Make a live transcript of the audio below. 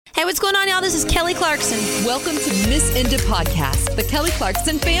Hey, what's going on, y'all? This is Kelly Clarkson. Welcome to Miss Inda Podcast, the Kelly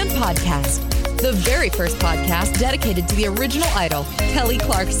Clarkson fan podcast. The very first podcast dedicated to the original idol, Kelly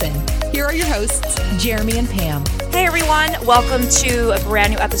Clarkson. Here are your hosts, Jeremy and Pam. Hey everyone, welcome to a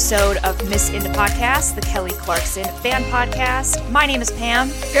brand new episode of Miss Inda Podcast, the Kelly Clarkson fan podcast. My name is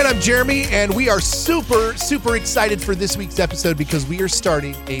Pam. And I'm Jeremy, and we are super excited for this week's episode because we are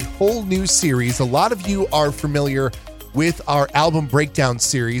starting a whole new series. A lot of you are familiar with our album breakdown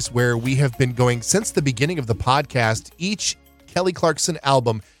series where we have been going since the beginning of the podcast, each Kelly Clarkson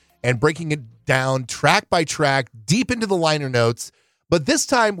album, and breaking it down track by track, deep into the liner notes. But this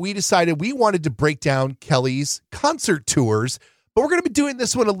time we decided we wanted to break down Kelly's concert tours, but we're going to be doing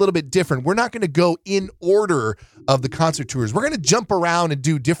this one a little bit different. We're not going to go in order of the concert tours. We're going to jump around and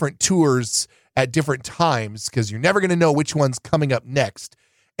do different tours at different times because you're never going to know which one's coming up next.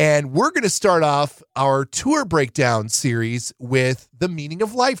 And we're going to start off our tour breakdown series with the Meaning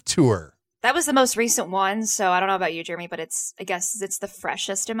of Life tour. That was the most recent one, so I don't know about you, Jeremy, but I guess it's the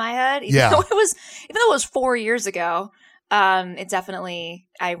freshest in my head. Even though it was 4 years ago, it definitely,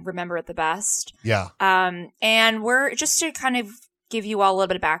 I remember it the best. Yeah. And we're just to kind of give you all a little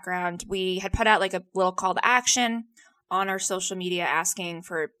bit of background. We had put out like a little call to action on our social media asking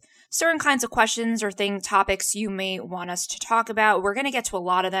for certain kinds of questions or topics you may want us to talk about. We're going to get to a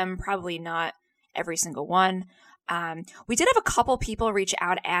lot of them, probably not every single one. We did have a couple people reach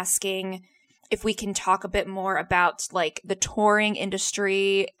out asking if we can talk a bit more about like the touring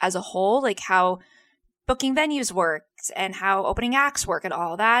industry as a whole, like how booking venues work and how opening acts work and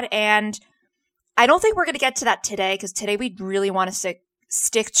all that. And I don't think we're going to get to that today because today we really want to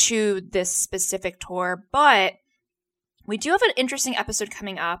stick to this specific tour, but we do have an interesting episode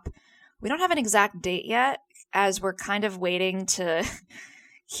coming up. We don't have an exact date yet as we're kind of waiting to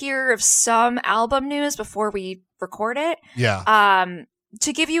hear of some album news before we record it. Yeah.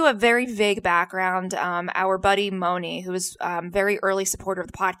 To give you a very vague background, our buddy Moni, who is very early supporter of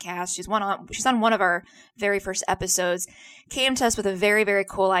the podcast, she's on one of our very first episodes, came to us with a very, very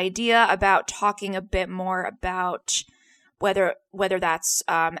cool idea about talking a bit more about whether that's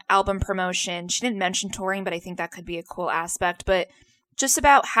album promotion. She didn't mention touring, but I think that could be a cool aspect. But just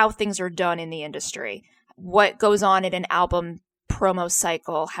about how things are done in the industry, what goes on in an album promo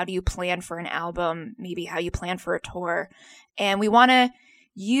cycle, how do you plan for an album, maybe how you plan for a tour. And we want to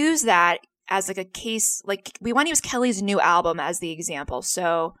use that as like a case, like we want to use Kelly's new album as the example.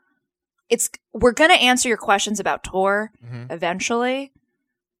 So we're going to answer your questions about tour eventually,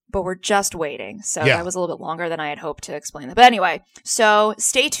 but we're just waiting. So that was a little bit longer than I had hoped to explain that. But anyway, so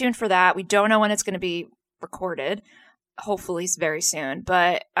stay tuned for that. We don't know when it's going to be recorded. Hopefully very soon.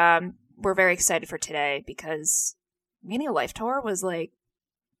 But we're very excited for today because Meaning of Life tour was like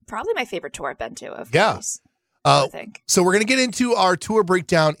probably my favorite tour I've been to. Of course, I think. So we're going to get into our tour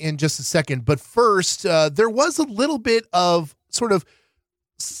breakdown in just a second. But first, there was a little bit of sort of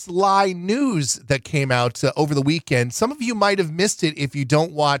sly news that came out over the weekend. Some of you might have missed it if you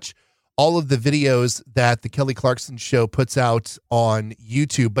don't watch all of the videos that the Kelly Clarkson Show puts out on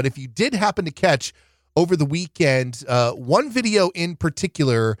YouTube. But if you did happen to catch over the weekend, one video in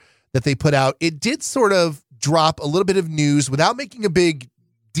particular that they put out, it did sort of drop a little bit of news without making a big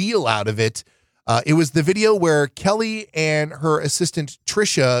deal out of it. It was the video where Kelly and her assistant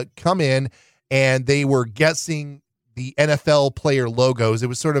Trisha come in and they were guessing the NFL player logos. It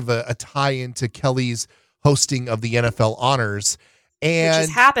was sort of a tie-in to Kelly's hosting of the NFL honors. And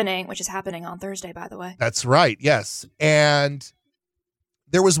which is happening on Thursday, by the way. That's right. Yes. And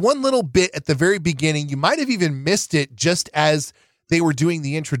there was one little bit at the very beginning. You might have even missed it just as they were doing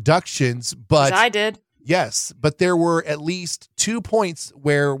the introductions, but I did. Yes, but there were at least 2 points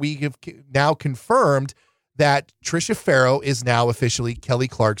where we have now confirmed that Trisha Farrow is now officially Kelly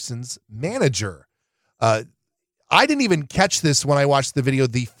Clarkson's manager. I didn't even catch this when I watched the video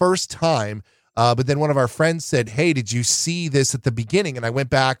the first time, but then one of our friends said, hey, did you see this at the beginning? And I went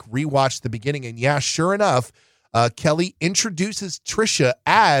back, rewatched the beginning, and yeah, sure enough, Kelly introduces Trisha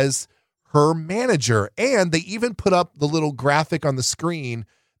as her manager, and they even put up the little graphic on the screen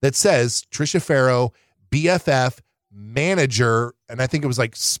that says Trisha Farrow, BFF, manager, and I think it was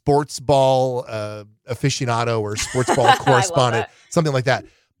like sports ball aficionado or sports ball correspondent, something like that.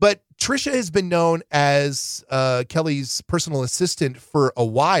 But Trisha has been known as Kelly's personal assistant for a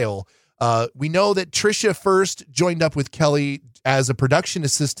while. We know that Trisha first joined up with Kelly as a production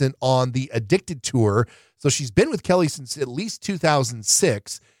assistant on the Addicted tour. So she's been with Kelly since at least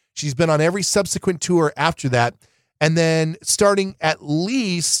 2006. She's been on every subsequent tour after that. And then starting at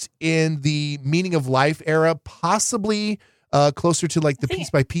least in the Meaning of Life era, possibly closer to like the Piece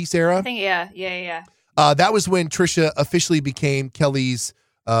by Piece era. I think, yeah. That was when Trisha officially became Kelly's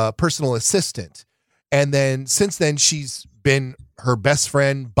personal assistant. And then since then, she's been her best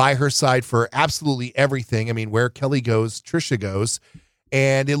friend by her side for absolutely everything. I mean, where Kelly goes, Trisha goes.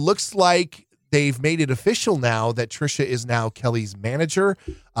 And it looks like they've made it official now that Trisha is now Kelly's manager.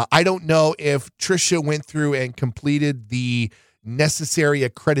 I don't know if Trisha went through and completed the necessary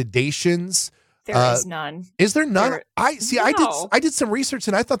accreditations. There is none. Is there none? No. I did some research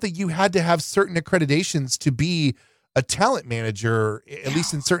and I thought that you had to have certain accreditations to be a talent manager, at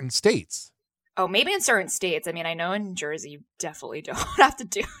least in certain states. Oh, maybe in certain states. I mean, I know in Jersey you definitely don't have to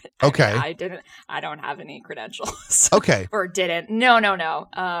do it. Okay. I don't have any credentials. Okay. Or didn't. No.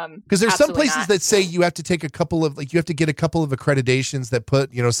 Because there's some places not. that say you have to take you have to get a couple of accreditations that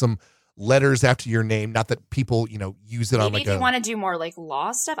put, some letters after your name. Not that people, use it maybe on like if you want to do more like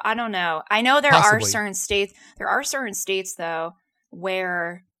law stuff. I don't know. I know there Possibly. are certain states. There are certain states though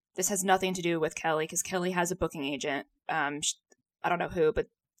where this has nothing to do with Kelly because Kelly has a booking agent. I don't know who, but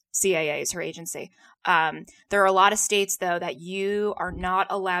CAA is her agency. There are a lot of states though that you are not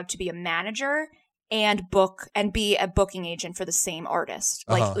allowed to be a manager and book and be a booking agent for the same artist.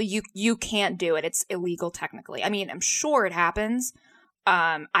 Like you can't do it. It's illegal technically. I mean, I'm sure it happens.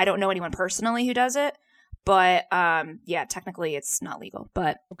 I don't know anyone personally who does it, but yeah, technically it's not legal.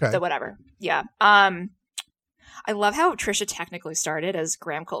 But okay. So whatever. Yeah. I love how Trisha technically started as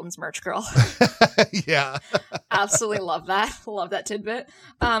Graham Colton's merch girl. Yeah. Absolutely love that. Love that tidbit.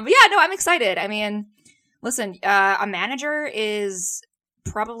 But yeah, no, I'm excited. I mean, listen, a manager is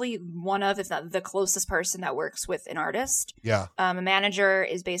probably one of, if not the closest person that works with an artist. Yeah. A manager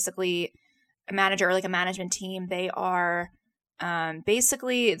is basically a manager or like a management team. They are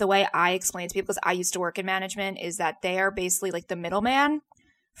basically, the way I explain to people, because I used to work in management, is that they are basically like the middleman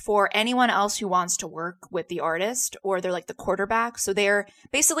for anyone else who wants to work with the artist, or they're like the quarterback. So they're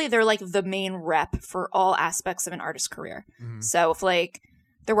like the main rep for all aspects of an artist's career. Mm-hmm. So if like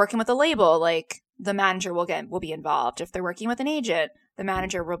they're working with a label, like the manager will be involved. If they're working with an agent, the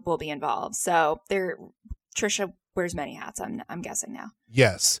manager will be involved. So Trisha wears many hats, I'm guessing now.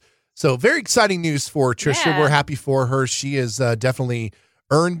 Yes. So very exciting news for Trisha. Yeah. We're happy for her. She has definitely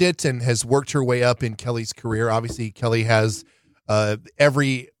earned it and has worked her way up in Kelly's career. Obviously, Kelly has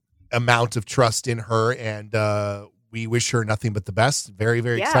every amount of trust in her, and we wish her nothing but the best. Very,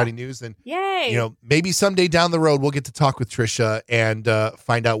 very exciting news. And yay! Maybe someday down the road we'll get to talk with Trisha and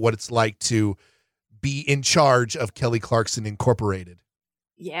find out what it's like to be in charge of Kelly Clarkson Incorporated.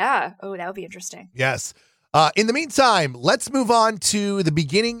 Yeah. Oh, that would be interesting. Yes. In the meantime, let's move on to the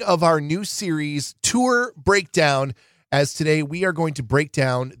beginning of our new series, Tour Breakdown. As today we are going to break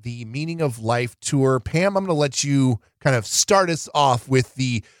down the Meaning of Life tour. Pam, I'm going to let you kind of start us off with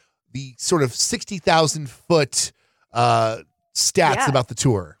the sort of 60,000 foot stats about the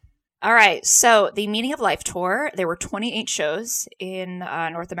tour. All right. So the Meaning of Life tour, there were 28 shows in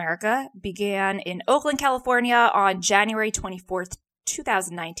North America, began in Oakland, California on January 24th,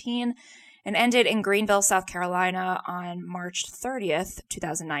 2019, and ended in Greenville, South Carolina on March 30th,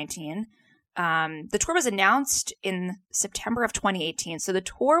 2019. The tour was announced in September of 2018. So the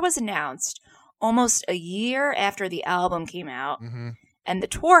tour was announced almost a year after the album came out. Mm-hmm. And the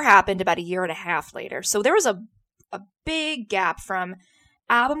tour happened about a year and a half later. So there was a big gap from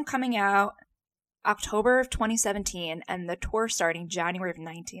album coming out October of 2017 and the tour starting January of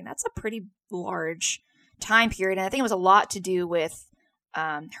 19. That's a pretty large time period. And I think it was a lot to do with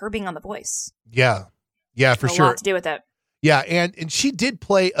her being on The Voice. Yeah. Yeah, for sure. A lot to do with it. Yeah, and she did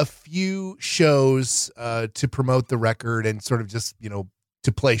play a few shows to promote the record and sort of just,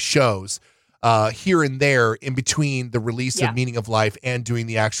 to play shows here and there in between the release of Meaning of Life and doing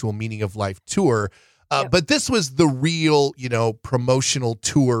the actual Meaning of Life tour. But this was the real, promotional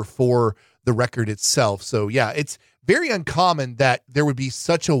tour for the record itself. So, yeah, it's very uncommon that there would be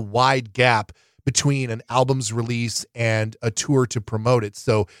such a wide gap between an album's release and a tour to promote it.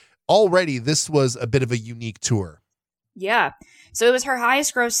 So already this was a bit of a unique tour. Yeah. So it was her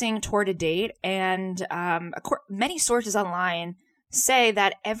highest grossing tour to date. And many sources online say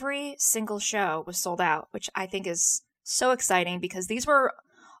that every single show was sold out, which I think is so exciting because these were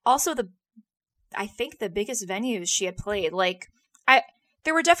also the biggest venues she had played. Like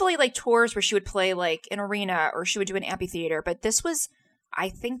there were definitely like tours where she would play like an arena or she would do an amphitheater, but this was, I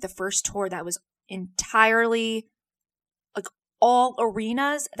think, the first tour that was entirely like all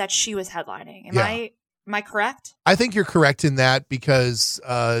arenas that she was headlining. Am I correct? I think you're correct in that because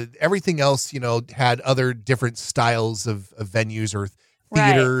everything else, had other different styles of venues or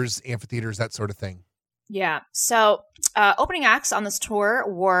theaters, amphitheaters, that sort of thing. Yeah. So opening acts on this tour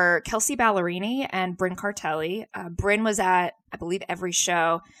were Kelsea Ballerini and Bryn Cartelli. Bryn was at, I believe, every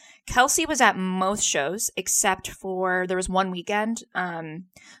show. Kelsey was at most shows except for there was one weekend. The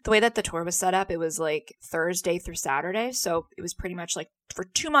way that the tour was set up, it was like Thursday through Saturday. So it was pretty much like for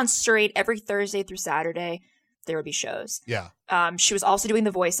 2 months straight, every Thursday through Saturday, there would be shows. Yeah. She was also doing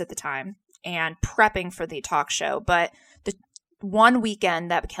The Voice at the time and prepping for the talk show. But the one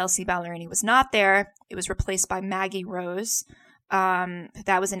weekend that Kelsey Ballerini was not there, it was replaced by Maggie Rose.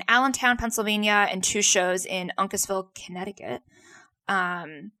 That was in Allentown, Pennsylvania, and 2 shows in Uncasville, Connecticut.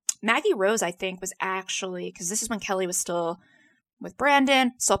 Maggie Rose, I think, was actually, because this is when Kelly was still with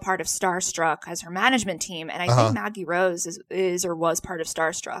Brandon, still part of Starstruck as her management team. And I think Maggie Rose is or was part of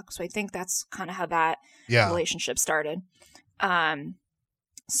Starstruck. So I think that's kind of how that relationship started.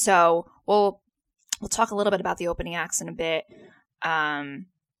 So we'll talk a little bit about the opening acts in a bit. And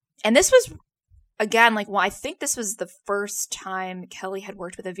this was, again, like, well, I think this was the first time Kelly had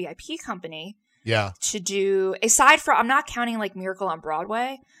worked with a VIP company. Yeah. To do, aside from, I'm not counting like Miracle on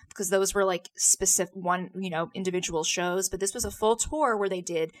Broadway because those were like specific individual shows, but this was a full tour where they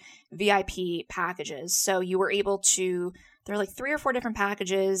did VIP packages. So you were able to, there are like 3 or 4 different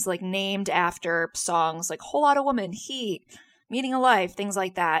packages like named after songs like Whole Lotta Woman, Heat, Meaning of Life, things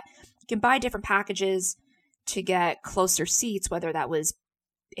like that. You can buy different packages to get closer seats, whether that was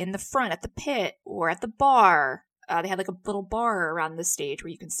in the front at the pit or at the bar. They had like a little bar around the stage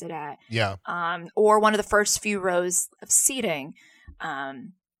where you can sit at. Yeah. Or one of the first few rows of seating.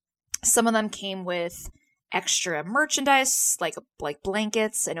 Some of them came with extra merchandise, like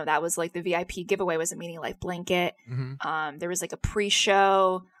blankets. I know that was like the VIP giveaway was a Meaning of Life blanket. Mm-hmm. There was like a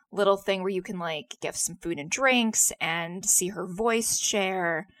pre-show little thing where you can like get some food and drinks and see her voice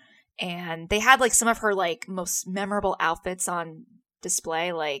chair. And they had like some of her like most memorable outfits on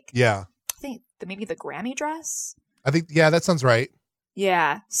display. Like, yeah. I think maybe the Grammy dress. I think, yeah, that sounds right.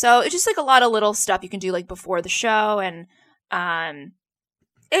 Yeah. So it's just like a lot of little stuff you can do like before the show. And,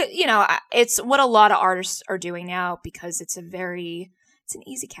 it's what a lot of artists are doing now because it's an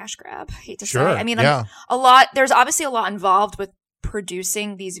easy cash grab. I hate to say. I mean, there's obviously a lot involved with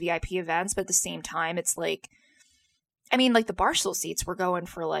producing these VIP events, but at the same time, it's like, I mean, like the Barstool seats were going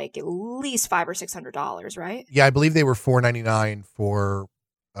for like at least $500 or $600, right? Yeah. I believe they were $499 for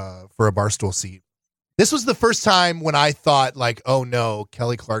a Barstool seat. This was the first time when I thought like, oh no,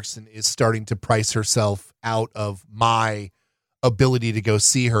 Kelly Clarkson is starting to price herself out of my ability to go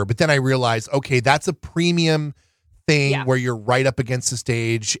see her. But then I realized, okay, that's a premium thing where you're right up against the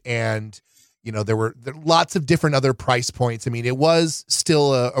stage. And, there were lots of different other price points. I mean, it was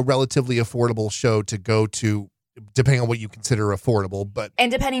still a relatively affordable show to go to, depending on what you consider affordable,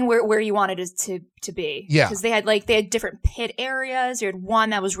 and depending where you wanted it to be. Yeah. Because they had different pit areas. You had one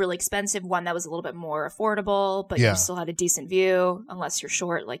that was really expensive, one that was a little bit more affordable, but you still had a decent view, unless you're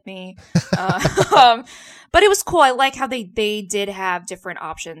short like me. But it was cool. I like how they did have different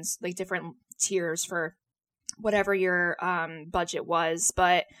options, like different tiers for whatever your budget was,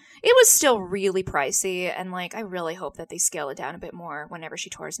 but it was still really pricey. And like, I really hope that they scale it down a bit more whenever she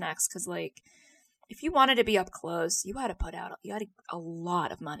tours next. Because like, if you wanted to be up close, you had to put out a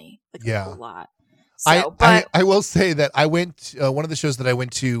lot of money, like a whole lot. So, I will say that I went. One of the shows that I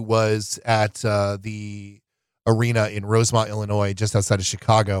went to was at the arena in Rosemont, Illinois, just outside of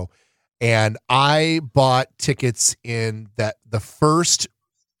Chicago, and I bought tickets in the first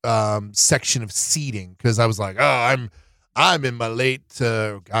section of seating because I was like, oh, I'm in my late.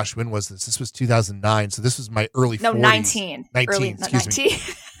 When was this? This was 2009, so this was my early 40s. 19. 19. Excuse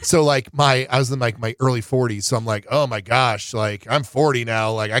me. So like I was in like my early 40s. So I'm like, oh my gosh, like I'm 40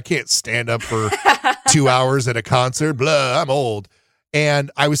 now. Like I can't stand up for 2 hours at a concert. Blah, I'm old. And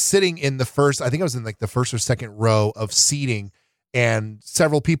I was sitting in I think I was in like the first or second row of seating, and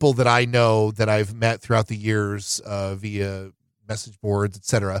several people that I know that I've met throughout the years via message boards,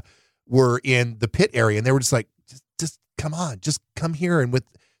 etc., were in the pit area, and they were just like, just come on, just come here. And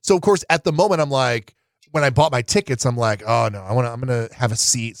so of course at the moment I'm like, when I bought my tickets, I'm like, oh no, I'm going to have a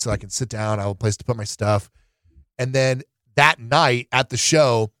seat so I can sit down. I have a place to put my stuff. And then that night at the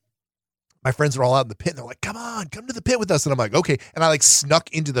show, my friends are all out in the pit and they're like, come to the pit with us. And I'm like, okay. And I like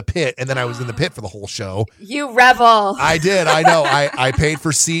snuck into the pit, and then I was in the pit for the whole show. You rebel. I did. I know. I paid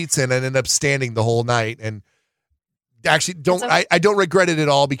for seats and I ended up standing the whole night. And actually I don't regret it at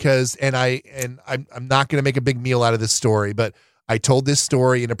all because, I'm not going to make a big meal out of this story, but I told this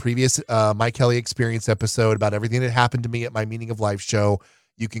story in a previous My Kelly Experience episode about everything that happened to me at my Meaning of Life show.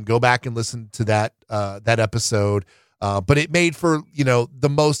 You can go back and listen to that episode. But it made for, the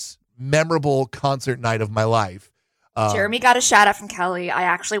most memorable concert night of my life. Jeremy got a shout out from Kelly. I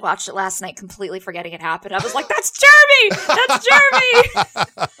actually watched it last night, completely forgetting it happened. I was like, that's Jeremy! That's Jeremy!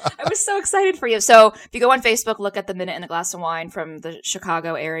 I was so excited for you. So if you go on Facebook, look at the Minute and a Glass of Wine from the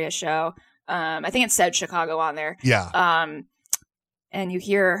Chicago area show. I think it said Chicago on there. Yeah. And you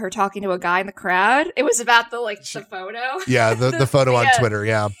hear her talking to a guy in the crowd. It was about the photo. Yeah, the photo on Twitter.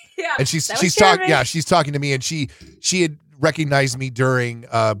 Yeah. Yeah. And she's talking. Yeah, she's talking to me, and she had recognized me during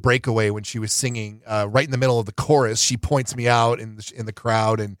Breakaway when she was singing right in the middle of the chorus. She points me out in the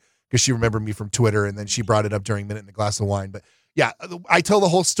crowd, and because she remembered me from Twitter, and then she brought it up during Minute and a Glass of Wine. But yeah, I tell the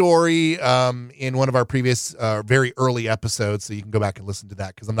whole story in one of our previous very early episodes, so you can go back and listen to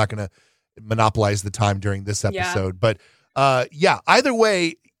that because I'm not going to monopolize the time during this episode. Yeah. But either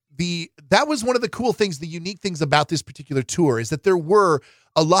way, that was one of the cool things, the unique things about this particular tour is that there were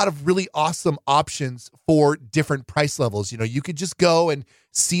a lot of really awesome options for different price levels. You know, you could just go and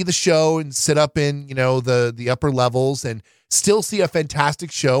see the show and sit up in, the upper levels and still see a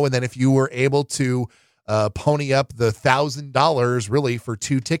fantastic show. And then if you were able to pony up the $1,000 really for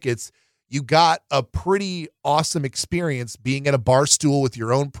 2 tickets, you got a pretty awesome experience being at a bar stool with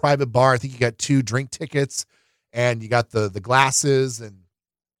your own private bar. I think you got 2 drink tickets and you got the glasses and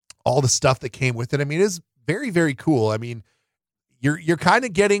all the stuff that came with it. I mean, it is very, very cool. I mean, you're kind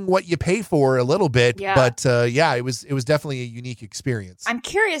of getting what you pay for a little bit, but it was definitely a unique experience. I'm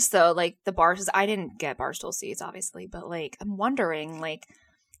curious though, the bars, I didn't get barstool seats obviously, but I'm wondering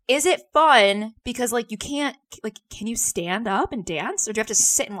is it fun because you can't can you stand up and dance or do you have to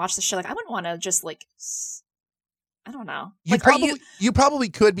sit and watch the show? I wouldn't want to just I don't know. You probably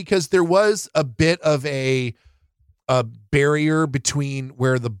could because there was a bit of a barrier between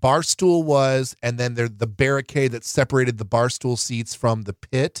where the bar stool was and then the barricade that separated the bar stool seats from the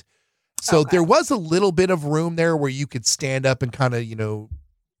pit. So there was a little bit of room there where you could stand up and kind of,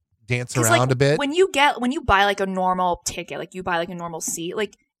 dance around a bit. When you buy a normal ticket, you buy a normal seat,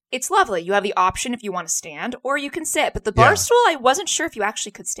 it's lovely. You have the option if you want to stand or you can sit. But the bar stool, I wasn't sure if you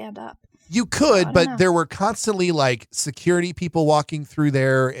actually could stand up. You could, but there were constantly security people walking through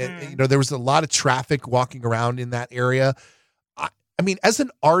there. And, there was a lot of traffic walking around in that area. I mean, as an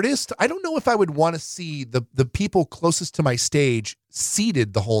artist, I don't know if I would want to see the people closest to my stage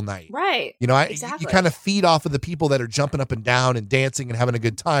seated the whole night. Right. Exactly. You kind of feed off of the people that are jumping up and down and dancing and having a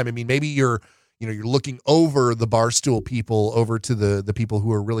good time. I mean, maybe you're looking over the bar stool people over to the people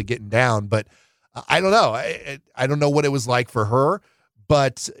who are really getting down. But I don't know. I don't know what it was like for her.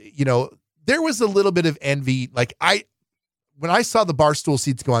 But, there was a little bit of envy. When I saw the bar stool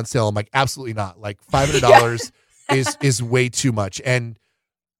seats go on sale, I'm like, absolutely not. $500 is way too much. And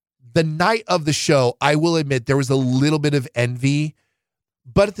the night of the show, I will admit there was a little bit of envy,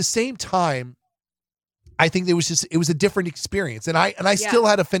 but at the same time, I think it was a different experience. And I still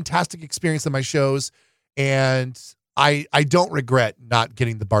had a fantastic experience at my shows. And I don't regret not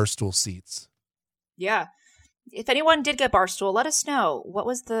getting the bar stool seats. Yeah. If anyone did get Barstool, let us know. What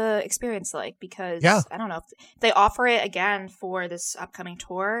was the experience like? Because I don't know if they offer it again for this upcoming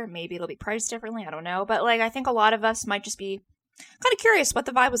tour. Maybe it'll be priced differently. I don't know. But I think a lot of us might just be kind of curious what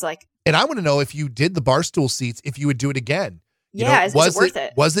the vibe was like. And I want to know if you did the Barstool seats, if you would do it again. Is it worth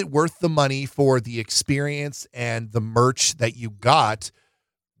it? Was it worth the money for the experience and the merch that you got?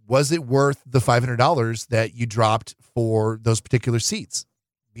 Was it worth the $500 that you dropped for those particular seats?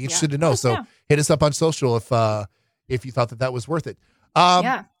 Be interested to know. So hit us up on social if you thought that was worth it.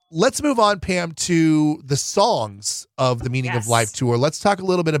 Let's move on, Pam, to the songs of the Meaning of Life tour. Let's talk a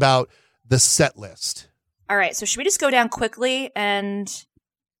little bit about the set list. All right. So should we just go down quickly and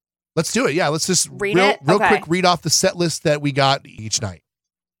let's do it. Yeah. Let's just real quick read off the set list that we got each night.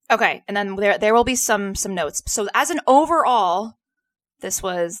 Okay. And then there will be some notes. So as an overall, this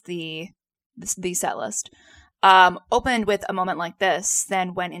was the set list. Opened with A Moment Like This,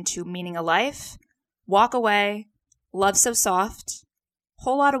 then went into Meaning of Life, Walk Away, Love So Soft,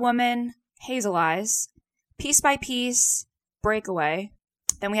 Whole Lotta Woman, Hazel Eyes, Piece by Piece, Breakaway.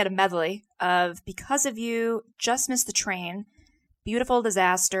 Then we had a medley of Because of You, Just Missed the Train, Beautiful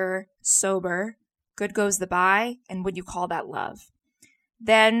Disaster, Sober, Good Goes the Bye, and Would You Call That Love?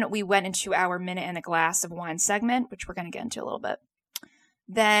 Then we went into our Minute and a Glass of Wine segment, which we're going to get into a little bit.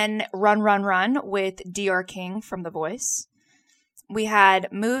 Then Run, Run, Run with DR King from The Voice. We had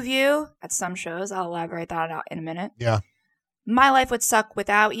Move You at some shows. I'll elaborate that out in a minute. Yeah. My Life Would Suck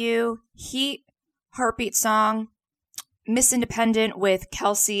Without You. Heat, Heartbeat Song. Miss Independent with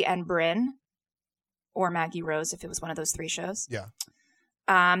Kelsey and Bryn. Or Maggie Rose if it was one of those 3 shows. Yeah.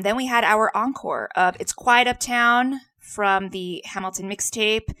 Then we had our encore of It's Quiet Uptown from the Hamilton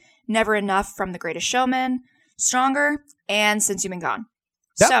mixtape. Never Enough from The Greatest Showman. Stronger. And Since You've Been Gone.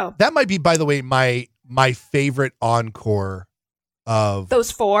 That might be, by the way, my my favorite encore of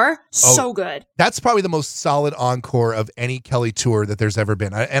those four. So good. That's probably the most solid encore of any Kelly tour that there's ever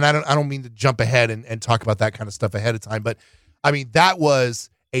been. I don't mean to jump ahead and talk about that kind of stuff ahead of time, but I mean, that was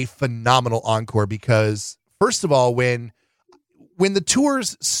a phenomenal encore because first of all, when the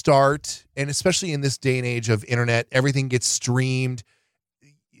tours start, and especially in this day and age of internet, everything gets streamed,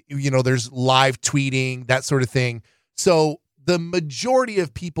 there's live tweeting, that sort of thing. So the majority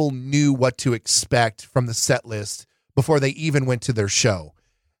of people knew what to expect from the set list before they even went to their show.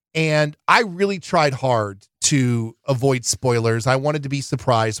 And I really tried hard to avoid spoilers. I wanted to be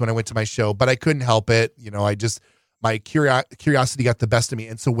surprised when I went to my show, but I couldn't help it. My curiosity got the best of me.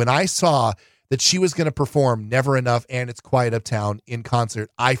 And so when I saw that she was going to perform Never Enough and It's Quiet Uptown in concert,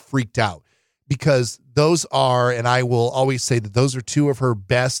 I freaked out because those are, and I will always say that those are two of her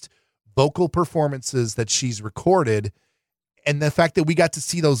best vocal performances that she's recorded. And the fact that we got to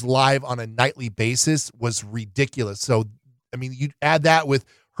see those live on a nightly basis was ridiculous. So, I mean, you add that with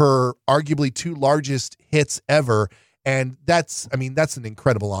her arguably two largest hits ever, and that's an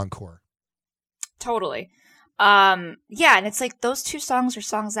incredible encore. Totally. And it's like those two songs are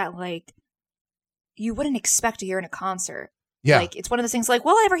songs that like you wouldn't expect to hear in a concert. Yeah. Like it's one of those things like,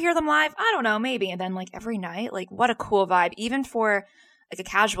 will I ever hear them live? I don't know, maybe. And then like every night, like what a cool vibe, even for like a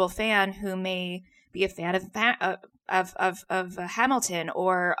casual fan who may be a fan of Hamilton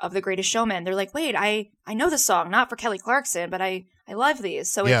or of The Greatest Showman. They're like, wait, I know this song, not for Kelly Clarkson, but I love these.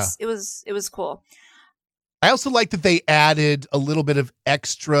 So it was cool. I also like that they added a little bit of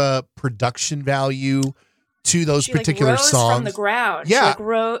extra production value to those particular rose songs from the ground. Yeah.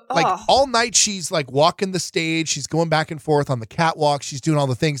 Like all night she's like walking the stage, she's going back and forth on the catwalk, she's doing all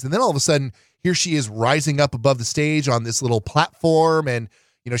the things, and then all of a sudden here she is rising up above the stage on this little platform, and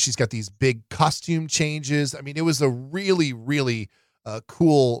she's got these big costume changes. I mean, it was a really, really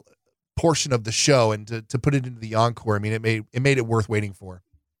cool portion of the show, and to put it into the encore, I mean, it made it worth waiting for.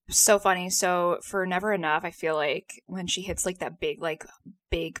 So funny. So for Never Enough, I feel like when she hits like that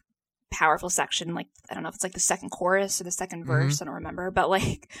big powerful section, like I don't know if it's like the second chorus or the second verse, I don't remember, but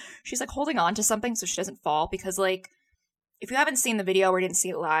like she's like holding on to something so she doesn't fall, because like if you haven't seen the video or didn't see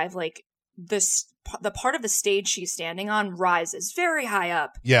it live, like the part of the stage she's standing on rises very high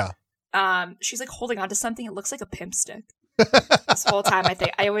up. Yeah. She's like holding on to something. It looks like a pimp stick. This whole time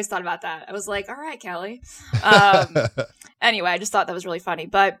I always thought about that. I was like, all right, Kelly. Anyway, I just thought that was really funny,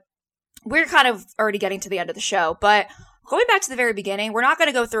 but we're kind of already getting to the end of the show, but going back to the very beginning, we're not going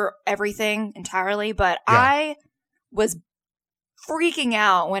to go through everything entirely, but yeah. I was freaking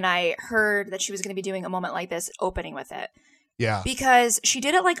out when I heard that she was going to be doing A Moment Like This, opening with it. Yeah. Because she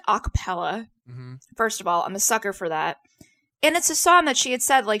did it like a cappella. Mm-hmm. First of all, I'm a sucker for that. And it's a song that she had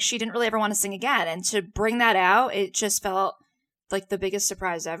said like she didn't really ever want to sing again. And to bring that out, it just felt like the biggest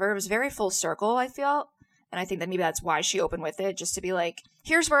surprise ever. It was very full circle, I felt. And I think that maybe that's why she opened with it, just to be like,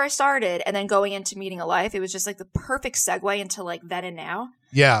 here's where I started. And then going into Meeting a Life, it was just like the perfect segue into like then and now.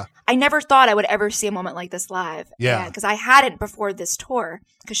 Yeah. I never thought I would ever see A Moment Like This live. Yeah. Because I hadn't before this tour.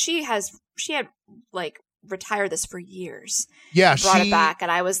 Because she had like retired this for years. Yeah. Brought it back.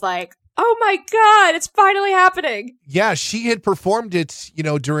 And I was like, oh my God, it's finally happening. Yeah. She had performed it,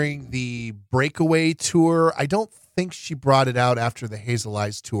 during the Breakaway tour. I don't think she brought it out after the Hazel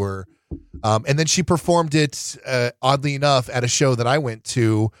Eyes tour. And then she performed it, oddly enough, at a show that I went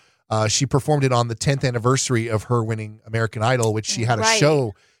to. She performed it on the 10th anniversary of her winning American Idol, which she had a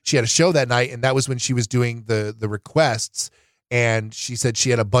show. She had a show that night, and that was when she was doing the requests. And she said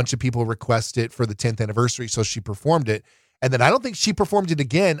she had a bunch of people request it for the 10th anniversary, so she performed it. And then I don't think she performed it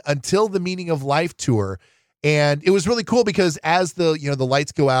again until the Meaning of Life tour. And it was really cool because as the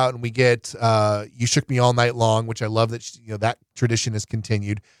lights go out and we get You Shook Me All Night Long, which I love that that tradition has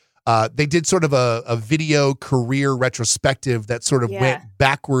continued. They did sort of a video career retrospective that sort of went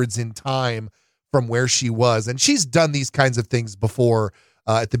backwards in time from where she was. And she's done these kinds of things before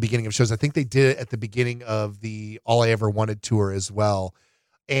at the beginning of shows. I think they did it at the beginning of the All I Ever Wanted tour as well.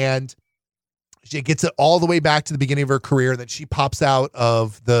 And she gets it all the way back to the beginning of her career. And then she pops out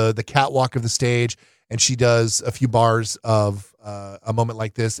of the catwalk of the stage and she does a few bars of A Moment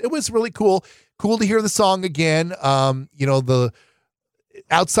Like This. It was really cool. Cool to hear the song again.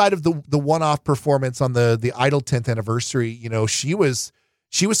 Outside of the one-off performance on the Idol 10th anniversary, she was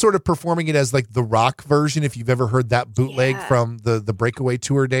sort of performing it as like the rock version. If you've ever heard that bootleg from the Breakaway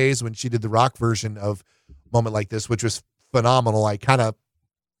tour days when she did the rock version of Moment Like This, which was phenomenal. I kind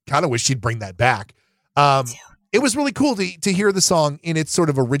of wish she'd bring that back. It was really cool to hear the song in its sort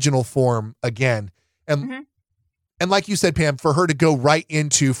of original form again. And like you said, Pam, for her to go right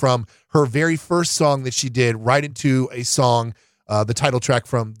into from her very first song that she did right into a song the title track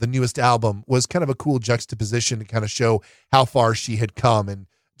from the newest album, was kind of a cool juxtaposition to kind of show how far she had come, and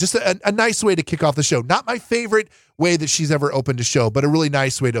just a nice way to kick off the show. Not my favorite way that she's ever opened a show, but a really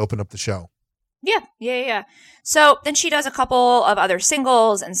nice way to open up the show. Yeah. So then she does a couple of other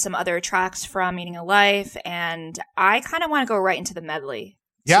singles and some other tracks from Meaning of Life, and I kind of want to go right into the medley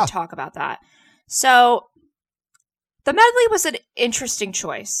to talk about that. So the medley was an interesting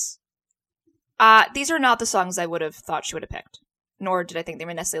choice. These are not the songs I would have thought she would have picked, nor did I think they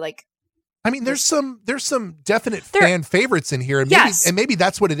were necessarily like. I mean, there's some definite fan favorites in here, and maybe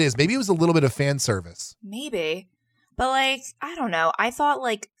that's what it is. Maybe it was a little bit of fan service. Maybe, but like I don't know. I thought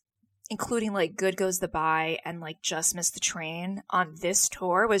like including like Good Goes the Bye and like Just Missed the Train on this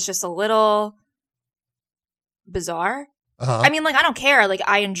tour was just a little bizarre. I mean, like I don't care. Like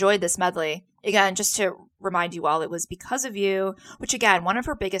I enjoyed this medley. Again, just to remind you all, it was Because of You, which again, one of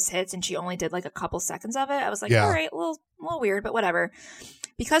her biggest hits, and she only did like a couple seconds of it. I was like, all right, a little weird, but whatever.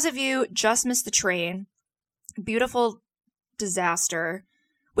 Because of You, Just Missed the Train, Beautiful Disaster,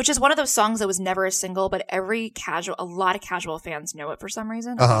 which is one of those songs that was never a single, but a lot of casual fans know it for some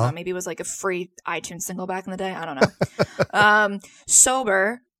reason. I don't know, maybe it was like a free iTunes single back in the day. I don't know.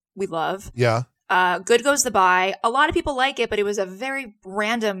 Sober, we love. Yeah. Good Goes the Bye. A lot of people like it, but it was a very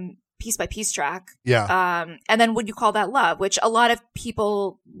random piece by piece track. Yeah. And then Would You Call That Love, which a lot of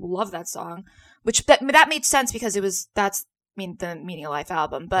people love that song, which that made sense because the Meaning of Life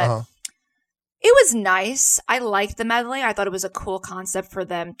album, but it was nice. I liked the medley. I thought it was a cool concept for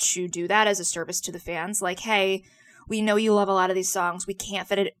them to do that as a service to the fans. Like, hey, we know you love a lot of these songs. We can't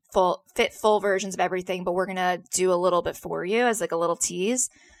fit full versions of everything, but we're going to do a little bit for you as like a little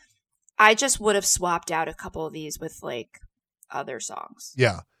tease. I just would have swapped out a couple of these with like other songs.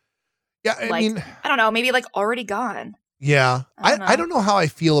 Yeah. Yeah. I mean, I don't know, maybe like Already Gone. Yeah. I don't know how I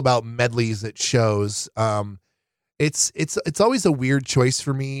feel about medleys at shows. It's always a weird choice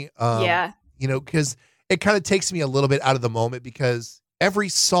for me. You know, because it kind of takes me a little bit out of the moment, because every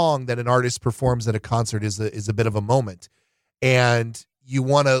song that an artist performs at a concert is a bit of a moment, and you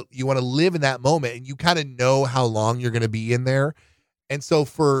want to live in that moment, and you kind of know how long you're going to be in there. And so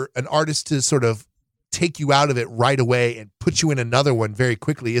for an artist to sort of take you out of it right away and put you in another one very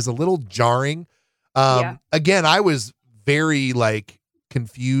quickly is a little jarring. Again, I was very like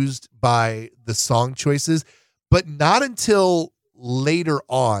confused by the song choices, but not until later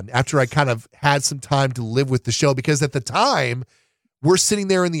on, after I kind of had some time to live with the show, because at the time we're sitting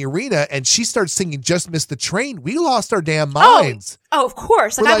there in the arena and she starts singing Just Missed the Train. We lost our damn minds. Oh, of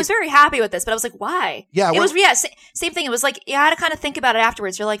course. Like I was very happy with this, but I was like, why? Yeah. It was, same thing. It was like, I had to kind of think about it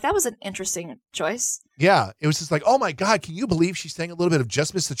afterwards. You're like, that was an interesting choice. Yeah. It was just like, oh my God, can you believe she sang a little bit of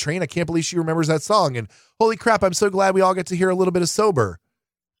Just Missed the Train? I can't believe she remembers that song. And holy crap, I'm so glad we all get to hear a little bit of Sober.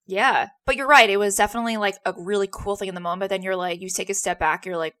 Yeah. But you're right. It was definitely like a really cool thing in the moment. Then you're like, you take a step back.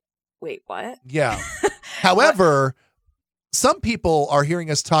 You're like, wait, what? Yeah. However, some people are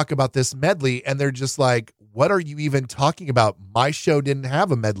hearing us talk about this medley and they're just like, what are you even talking about? My show didn't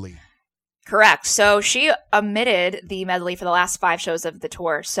have a medley. Correct. So she omitted the medley for the last 5 shows of the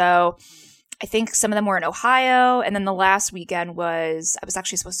tour. So I think some of them were in Ohio. And then the last weekend I was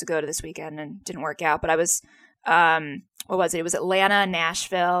actually supposed to go to this weekend and didn't work out, but I was, what was it? It was Atlanta,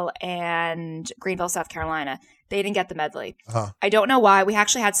 Nashville, and Greenville, South Carolina. They didn't get the medley. I don't know why. We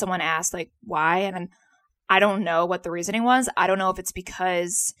actually had someone ask like why, and I don't know what the reasoning was. I don't know if it's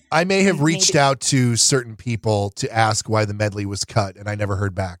because I may have reached out to certain people to ask why the medley was cut, and I never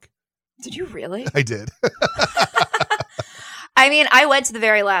heard back. Did you really? I did. I mean, I went to the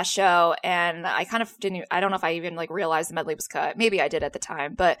very last show and I kind of I don't know if I even like realized the medley was cut. Maybe I did at the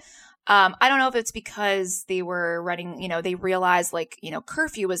time, but I don't know if it's because they were running, they realized like,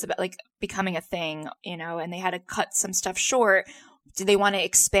 curfew was about, like becoming a thing, and they had to cut some stuff short. Do they want to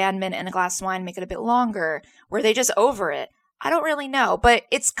expand Mint and a Glass of Wine, make it a bit longer? Were they just over it? I don't really know, but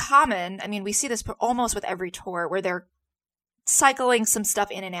it's common. I mean, we see this almost with every tour where they're cycling some stuff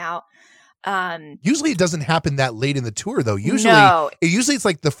in and out. Usually it doesn't happen that late in the tour though. Usually it's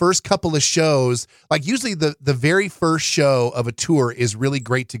like the first couple of shows, like usually the very first show of a tour is really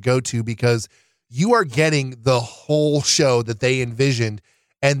great to go to because you are getting the whole show that they envisioned.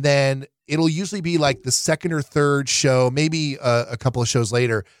 And then it'll usually be like the second or third show, maybe a couple of shows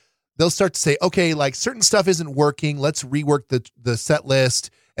later, they'll start to say, okay, like certain stuff isn't working. Let's rework the set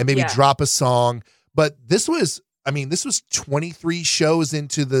list and maybe drop a song. But this was 23 shows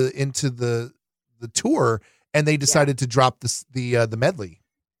into the tour, and they decided to drop the medley.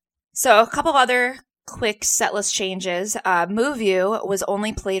 So a couple of other quick setlist changes. Move You was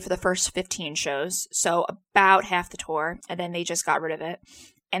only played for the first 15 shows, so about half the tour, and then they just got rid of it.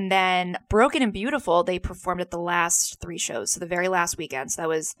 And then Broken and Beautiful, they performed at the last 3 shows. So the very last weekend. So that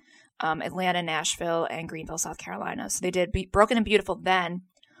was Atlanta, Nashville, and Greenville, South Carolina. So they did Broken and Beautiful then,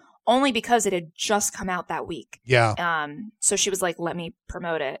 only because it had just come out that week. Yeah. So she was like, let me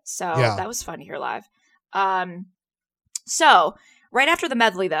promote it. So Yeah. that was fun to hear live. So right after the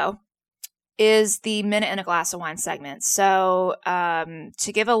medley, though, is the Minute and a Glass of Wine segment. So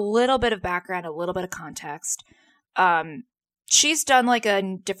to give a little bit of background, a little bit of context, she's done like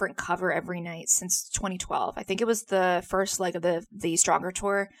a different cover every night since 2012. I think it was the first leg of the Stronger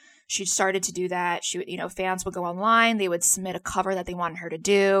tour. She started to do that. Fans would go online. They would submit a cover that they wanted her to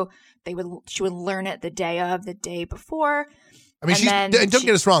do. She would learn it the day before. I mean, don't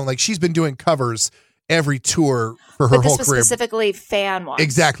get us wrong. Like, she's been doing covers every tour for her whole career. Specifically fan ones.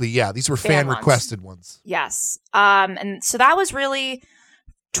 Exactly. Yeah. These were fan requested ones. Yes. And so that was really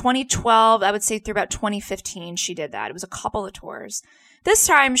 2012. I would say through about 2015, she did that. It was a couple of tours. This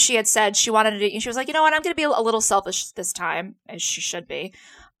time she had said she wanted to do, she was like, you know what? I'm going to be a little selfish this time, as she should be.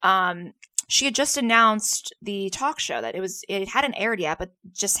 She had just announced the talk show that it hadn't aired yet, but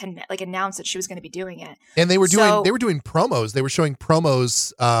just had like announced that she was going to be doing it. And they were doing promos. They were showing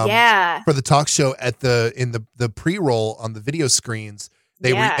promos for the talk show in the pre-roll on the video screens.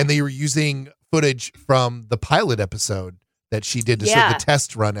 They were using footage from the pilot episode that she did the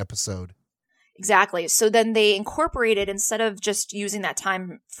test run episode. Exactly. So then they incorporated, instead of just using that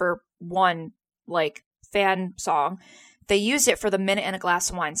time for one like fan song, they used it for the Minute and a Glass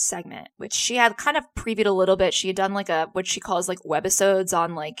of Wine segment, which she had kind of previewed a little bit. She had done like what she calls like webisodes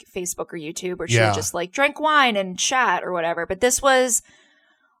on like Facebook or YouTube, where she would just like drink wine and chat or whatever. But this was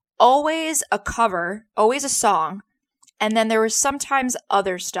always a cover, always a song. And then there was sometimes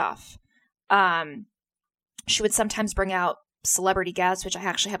other stuff. She would sometimes bring out celebrity guests, which I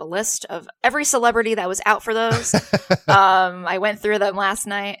actually have a list of every celebrity that was out for those. I went through them last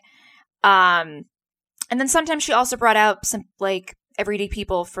night. And then sometimes she also brought out some like everyday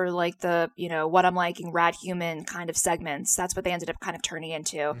people for like the, What I'm Liking, Rad Human kind of segments. That's what they ended up kind of turning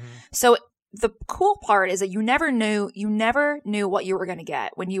into. Mm-hmm. So the cool part is that you never knew what you were going to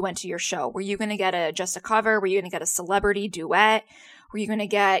get when you went to your show. Were you going to get just a cover? Were you going to get a celebrity duet? Were you going to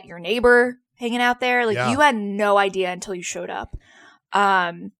get your neighbor hanging out there? Like you had no idea until you showed up.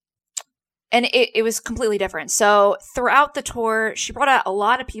 And it was completely different. So throughout the tour, she brought out a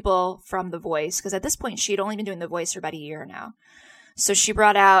lot of people from The Voice, because at this point, she had only been doing The Voice for about a year now. So she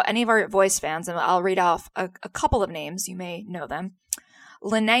brought out any of our Voice fans, and I'll read off a couple of names. You may know them.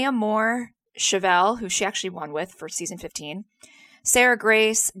 Linnea Moore Chevelle, who she actually won with for season 15. Sarah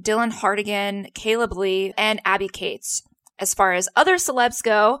Grace, Dylan Hardigan, Caleb Lee, and Abby Cates. As far as other celebs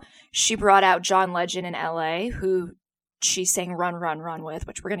go, she brought out John Legend in LA, who she sang Run, Run, Run with,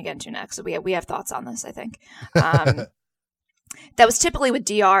 which we're going to get into next. So we have thoughts on this, I think. That was typically with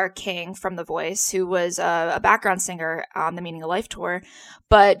DR King from The Voice, who was a background singer on the Meaning of Life tour.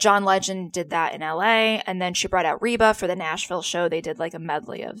 But John Legend did that in LA. And then she brought out Reba for the Nashville show. They did like a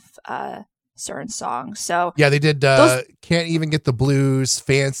medley of certain songs. So yeah, they did Can't Even Get the Blues,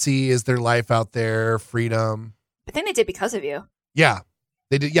 Fancy Is Their Life Out There, Freedom. I think they did Because of You. Yeah,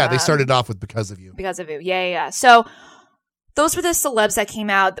 they did. Yeah, they started off with Because of You. Because of You. Yeah. So those were the celebs that came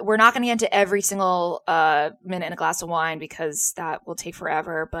out. We're not going to get into every single Minute and a Glass of Wine because that will take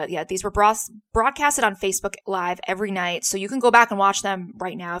forever. But yeah, these were broadcasted on Facebook Live every night. So you can go back and watch them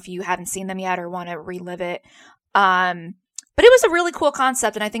right now if you haven't seen them yet or want to relive it. But it was a really cool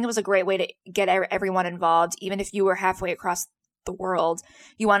concept. And I think it was a great way to get everyone involved. Even if you were halfway across the world,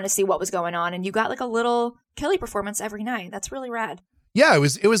 you wanted to see what was going on. And you got like a little Kelly performance every night. That's really rad. Yeah, it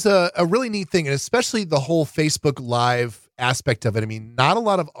was a really neat thing. And especially the whole Facebook Live aspect of it. I mean, not a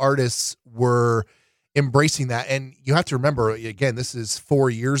lot of artists were embracing that. And you have to remember, again, this is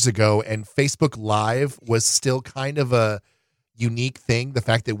 4 years ago, and Facebook Live was still kind of a unique thing. The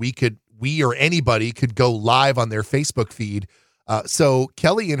fact that we or anybody could go live on their Facebook feed. So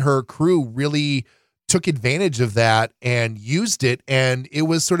Kelly and her crew really took advantage of that and used it. And it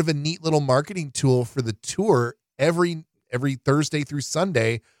was sort of a neat little marketing tool for the tour every Thursday through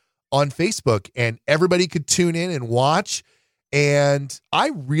Sunday on Facebook, and everybody could tune in and watch. And I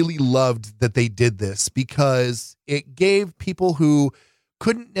really loved that they did this because it gave people who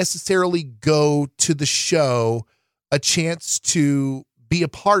couldn't necessarily go to the show a chance to be a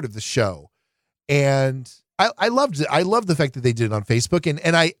part of the show. And I loved it. I love the fact that they did it on Facebook.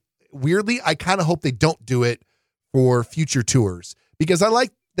 And I kind of hope they don't do it for future tours, because I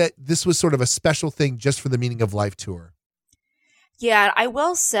like that this was sort of a special thing just for the Meaning of Life tour. Yeah, I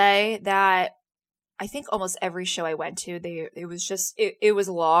will say that I think almost every show I went to, it was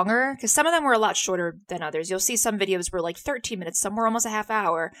longer because some of them were a lot shorter than others. You'll see some videos were like 13 minutes, some were almost a half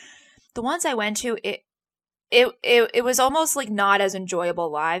hour. The ones I went to, it was almost like not as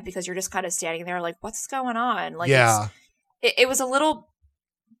enjoyable live because you're just kind of standing there like, what's going on? Like, yeah, it was a little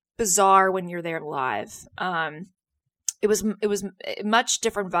bizarre when you're there live. It was a much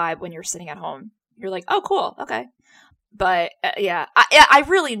different vibe when you're sitting at home. You're like, oh, cool, okay. But yeah, I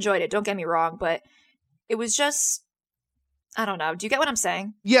really enjoyed it. Don't get me wrong, but it was just, I don't know. Do you get what I'm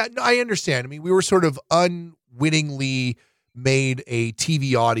saying? Yeah, no, I understand. I mean, we were sort of unwittingly made a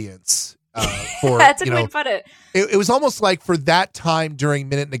TV audience for. That's a good way to put it. It was almost like for that time during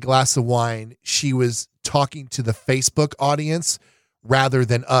Minute and a Glass of Wine, she was talking to the Facebook audience rather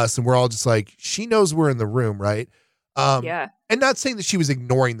than us, and we're all just like, she knows we're in the room, right? Yeah. And not saying that she was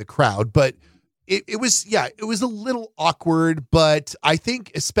ignoring the crowd, but it was a little awkward. But I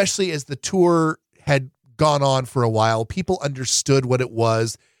think especially as the tour had gone on for a while, people understood what it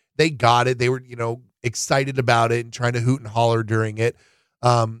was. They got it. They were, excited about it and trying to hoot and holler during it.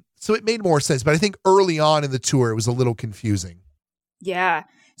 So it made more sense. But I think early on in the tour, it was a little confusing. Yeah.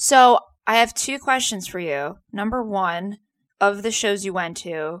 So I have 2 questions for you. Number 1, of the shows you went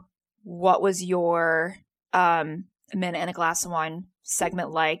to, what was your Minute and a Glass of Wine segment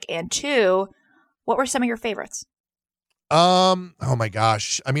like? And 2, what were some of your favorites? Oh my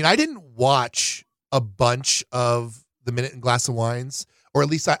gosh. I mean, I didn't watch a bunch of the Minute and Glass of Wines, or at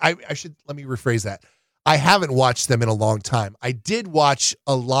least I should, let me rephrase that. I haven't watched them in a long time. I did watch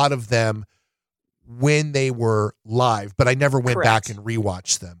a lot of them when they were live, but I never went back and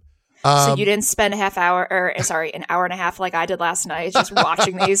rewatched them. So you didn't spend an hour and a half like I did last night just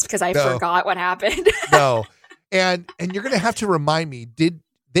watching these because I forgot what happened. No. And you're going to have to remind me,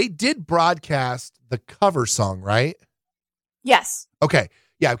 they did broadcast the cover song, right? Yes. Okay.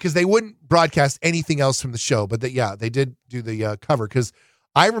 Yeah, because they wouldn't broadcast anything else from the show, but they did do the cover. Because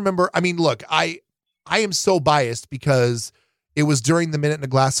I remember, I mean, look, I am so biased because it was during the Minute and a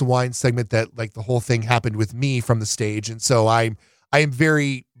Glass of Wine segment that like the whole thing happened with me from the stage, and so I am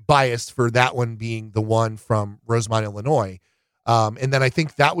very biased for that one being the one from Rosemont, Illinois. And then I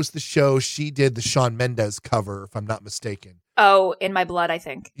think that was the show she did the Shawn Mendes cover, if I'm not mistaken. Oh, In My Blood, I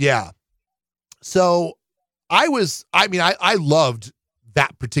think. Yeah. So I loved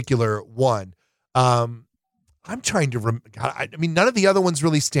that particular one. I'm trying to I mean, none of the other ones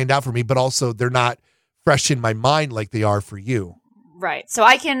really stand out for me, but also they're not fresh in my mind like they are for you. Right. So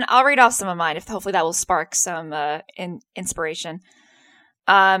I'll read off some of mine if hopefully that will spark some inspiration.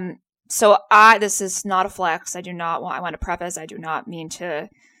 So this is not a flex. I want to preface, I do not mean to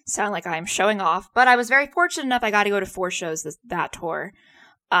sound like I'm showing off, but I was very fortunate enough. I got to go to 4 shows that tour.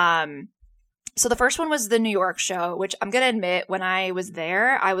 So the first one was the New York show, which I'm going to admit when I was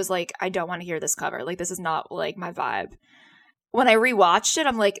there, I was like, I don't want to hear this cover. Like, this is not like my vibe. When I rewatched it,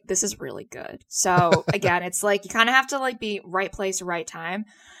 I'm like, this is really good. So again, it's like, you kind of have to like be right place, right time.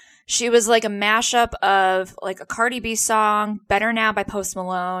 She was like a mashup of like a Cardi B song, Better Now by Post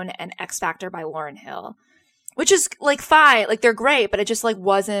Malone, and X Factor by Lauryn Hill, which is like fine. Like, they're great, but it just like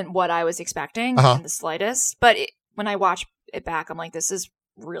wasn't what I was expecting in the slightest. But when I watch it back, I'm like, this is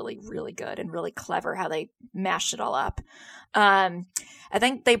really, really good and really clever how they mashed it all up. I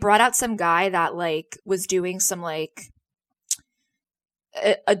think they brought out some guy that like was doing some like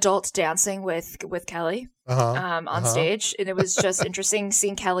adult dancing with Kelly on stage, and it was just interesting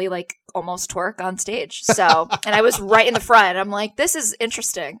seeing Kelly like almost twerk on stage. So, and I was right in the front. I'm like, this is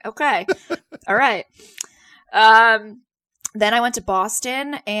interesting. Okay, all right. Then I went to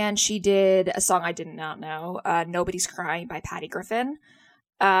Boston, and she did a song I did not know, "Nobody's Crying" by Patty Griffin.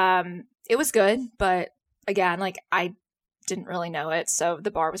 It was good, but again, like I didn't really know it, so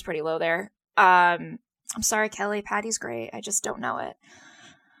the bar was pretty low there. I'm sorry, Kelly. Patty's great. I just don't know it.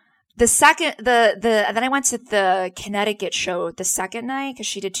 Then I went to the Connecticut show the second night because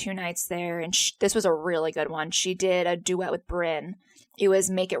she did 2 nights there, and this was a really good one. She did a duet with Bryn. It was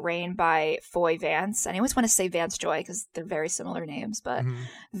 "Make It Rain" by Foy Vance, and I always want to say Vance Joy because they're very similar names, but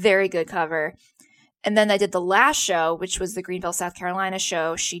very good cover. And then I did the last show, which was the Greenville, South Carolina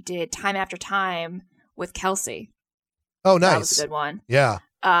show. She did "Time After Time" with Kelsey. Oh, nice. That was a good one. Yeah.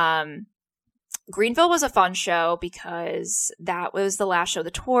 Greenville was a fun show because that was the last show of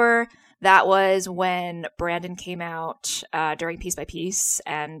the tour. That was when Brandon came out during Piece by Piece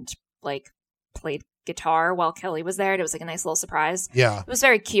and like played guitar while Kelly was there. And it was like a nice little surprise. Yeah. It was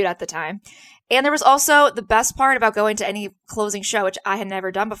very cute at the time. And there was also the best part about going to any closing show, which I had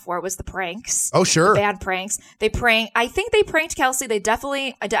never done before, was the pranks. Oh, sure. The band pranks. I think they pranked Kelsey. They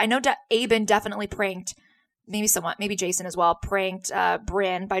definitely, I know Aben definitely pranked, maybe Jason as well, pranked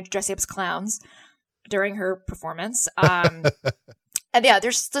Bryn by dressing up as clowns. during her performance. And yeah,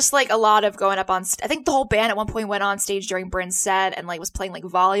 there's just like a lot of going up on. I think the whole band at one point went on stage during Bryn's set and like was playing like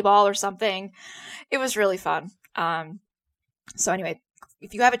volleyball or something. It was really fun. So anyway,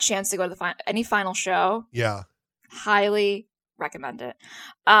 if you have a chance to go to any final show, highly recommend it.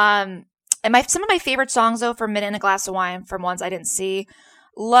 And some of my favorite songs though from Minute and a Glass of Wine from ones I didn't see.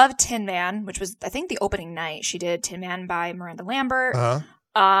 Love Tin Man, which was I think the opening night. She did Tin Man by Miranda Lambert.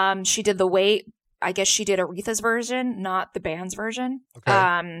 She did The Wait. I guess she did Aretha's version, not the band's version.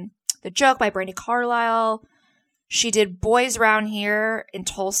 Okay. The Joke by Brandi Carlile. She did Boys Round Here in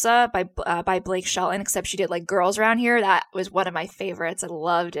Tulsa by Blake Shelton, except she did like Girls Round Here. That was one of my favorites. I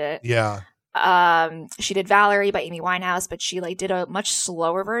loved it. Yeah. She did Valerie by Amy Winehouse, but she like did a much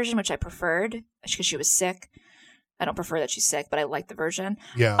slower version, which I preferred because she was sick. I don't prefer that she's sick, but I like the version.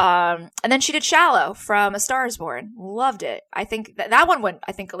 Yeah. And then she did Shallow from A Star Is Born. Loved it. I think that one went,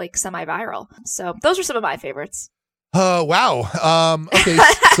 I think, like semi-viral. So those are some of my favorites. Wow. Okay.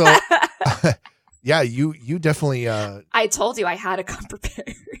 So yeah, you definitely, I told you I had to come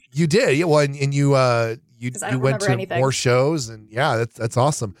prepared. You did. Yeah. Well, and you went to anything. more shows and yeah, that's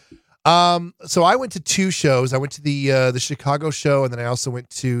awesome. So I went to 2 shows. I went to the Chicago show and then I also went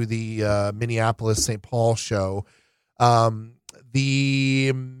to the Minneapolis St. Paul show.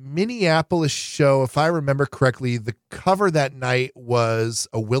 The Minneapolis show, if I remember correctly, the cover that night was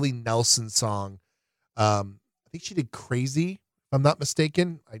a Willie Nelson song. I think she did Crazy, if I'm not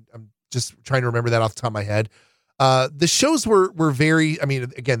mistaken. I'm just trying to remember that off the top of my head. The shows were very, I mean,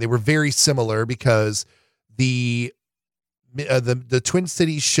 again, they were very similar because the Twin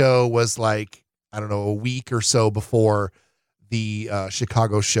Cities show was like, I don't know, a week or so before the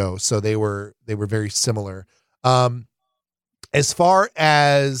Chicago show. So they were very similar. As far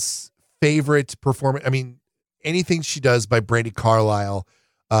as favorite performance, I mean, anything she does by Brandi Carlile,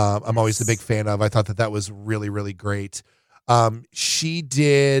 I'm always a big fan of. I thought that was really, really great. She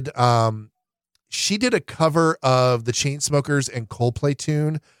did a cover of the Chainsmokers and Coldplay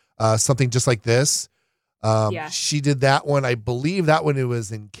tune, Something Just Like This. She did that one. I believe that one, it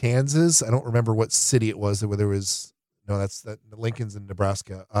was in Kansas. I don't remember what city it was, whether it was, no, that's Lincoln's in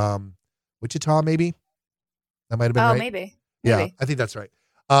Nebraska. Wichita, maybe. That might've been right. Maybe. Yeah, I think that's right.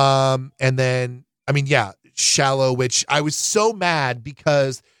 And then, I mean, yeah, Shallow, which I was so mad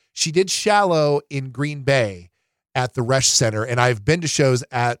because she did Shallow in Green Bay at the Resch Center. And I've been to shows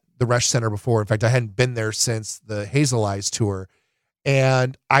at the Resch Center before. In fact, I hadn't been there since the Hazel Eyes tour.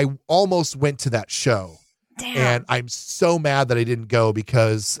 And I almost went to that show. Damn. And I'm so mad that I didn't go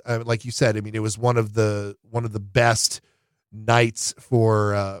because, like you said, I mean, it was one of the best nights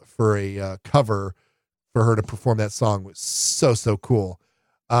for a cover for her to perform that song. It was so cool.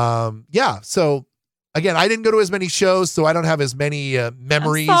 Yeah. So again, I didn't go to as many shows, so I don't have as many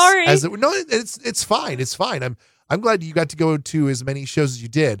memories. I'm sorry. No, it's fine. It's fine. I'm glad you got to go to as many shows as you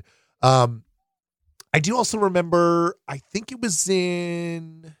did. I do also remember, I think it was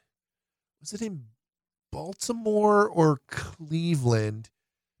in Baltimore or Cleveland?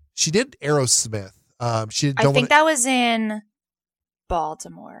 She did Aerosmith. That was in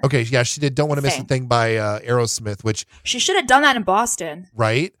Baltimore. Okay, yeah, she did Don't Want to Miss a Thing by Aerosmith, which she should have done that in Boston.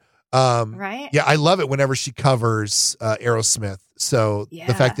 Right? Right? Yeah, I love it whenever she covers Aerosmith. So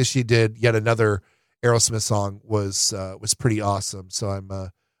the fact that she did yet another Aerosmith song was pretty awesome. So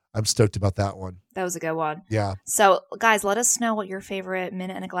I'm stoked about that one. That was a good one. Yeah. So guys, let us know what your favorite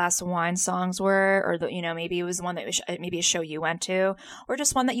Minute and a Glass of Wine songs were, or maybe it was one that maybe a show you went to, or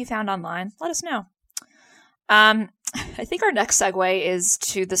just one that you found online. Let us know. I think our next segue is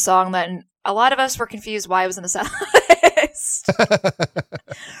to the song that a lot of us were confused why it was in the set list.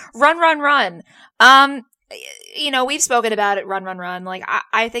 Run, Run, Run. We've spoken about it, Run, Run, Run. Like,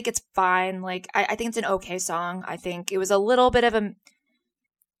 I think it's fine. Like, I think it's an okay song. I think it was a little bit of a,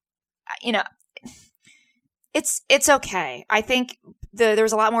 it's okay. I think there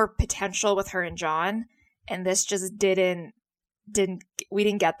was a lot more potential with her and John, and this just we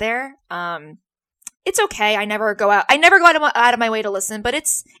didn't get there. It's okay. I never go out of my way to listen, but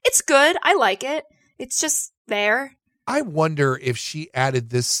it's good. I like it. It's just there. I wonder if she added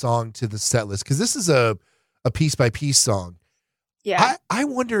this song to the set list, because this is a piece by piece song. Yeah. I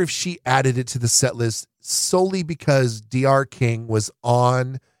wonder if she added it to the set list solely because DR King was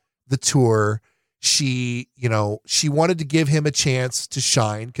on the tour. She wanted to give him a chance to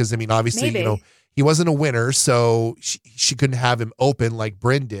shine because, I mean, obviously, Maybe. He wasn't a winner, so she couldn't have him open like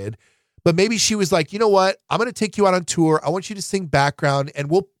Bryn did. But maybe she was like, you know what? I'm going to take you out on tour. I want you to sing background, and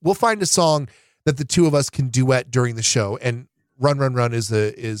we'll find a song that the two of us can duet during the show. And Run, Run, Run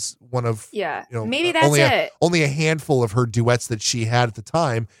is one of maybe that's only a handful of her duets that she had at the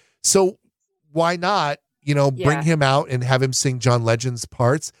time. So why not, bring him out and have him sing John Legend's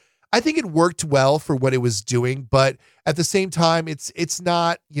parts? I think it worked well for what it was doing, but at the same time, it's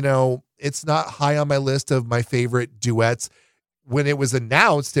not, it's not high on my list of my favorite duets. When it was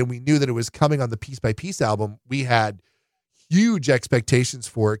announced and we knew that it was coming on the Piece by Piece album, we had huge expectations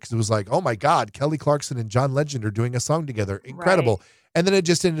for it because it was like, oh my God, Kelly Clarkson and John Legend are doing a song together. Incredible. Right. And then it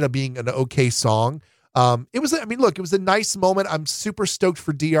just ended up being an okay song. It was a nice moment. I'm super stoked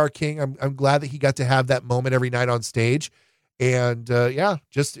for DR King. I'm glad that he got to have that moment every night on stage. And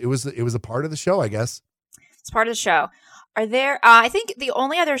it was a part of the show, I guess. It's part of the show. Are there, I think the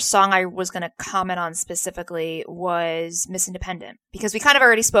only other song I was going to comment on specifically was Miss Independent, because we kind of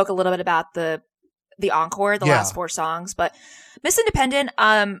already spoke a little bit about the encore, the last 4 songs, but Miss Independent,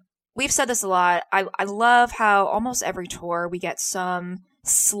 we've said this a lot. I love how almost every tour we get some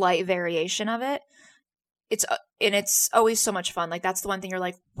slight variation of it. It's always so much fun. Like, that's the one thing you're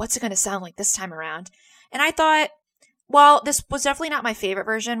like, what's it going to sound like this time around? And I thought, well, this was definitely not my favorite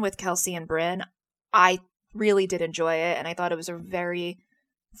version with Kelsey and Brynn. I really did enjoy it, and I thought it was a very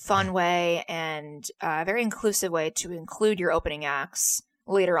fun way and a very inclusive way to include your opening acts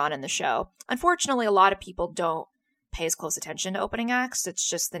later on in the show. Unfortunately, a lot of people don't pay as close attention to opening acts. It's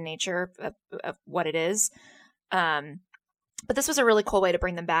just the nature of what it is. But this was a really cool way to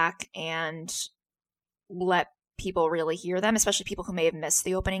bring them back and let people really hear them, especially people who may have missed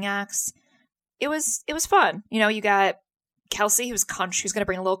the opening acts. It was fun. You got Kelsey, who's country, who's going to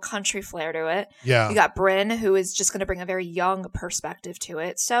bring a little country flair to it. Yeah. You got Brynn, who is just going to bring a very young perspective to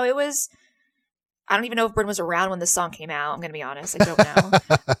it. So it was, I don't even know if Brynn was around when this song came out. I'm going to be honest. I don't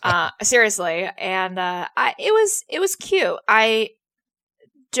know. Seriously. And it was cute. I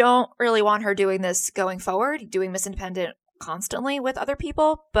don't really want her doing this going forward, doing Miss Independent constantly with other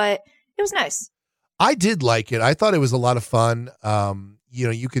people, but it was nice. I did like it. I thought it was a lot of fun.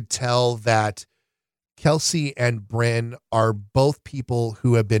 You could tell that Kelsey and Brynn are both people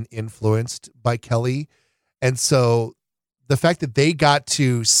who have been influenced by Kelly. And so the fact that they got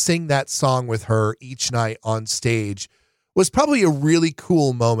to sing that song with her each night on stage was probably a really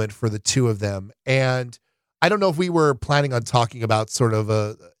cool moment for the two of them. And I don't know if we were planning on talking about sort of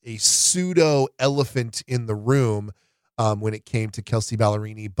a pseudo elephant in the room when it came to Kelsea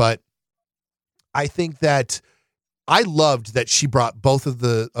Ballerini, but I think that I loved that she brought both of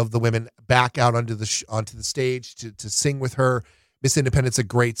the women back out onto the stage to sing with her. Miss Independent's a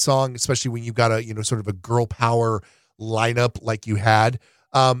great song, especially when you've got a sort of a girl power lineup like you had.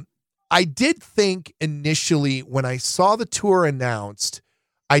 I did think initially when I saw the tour announced,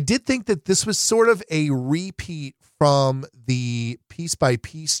 I did think that this was sort of a repeat from the Piece by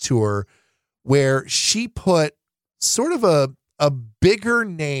Piece tour, where she put sort of a bigger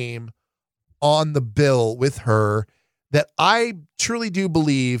name on the bill with her that I truly do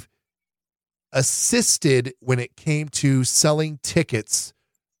believe assisted when it came to selling tickets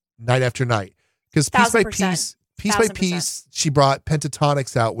night after night. Because piece by piece, she brought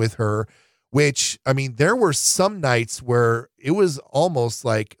Pentatonix out with her, which, I mean, there were some nights where it was almost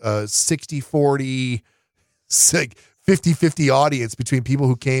like a 60-40, 50-50 audience between people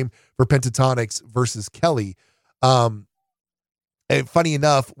who came for Pentatonix versus Kelly. And funny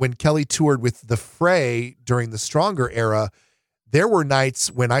enough, when Kelly toured with The Fray during the Stronger era, there were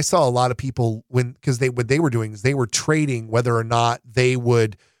nights when I saw a lot of people because what they were doing is they were trading whether or not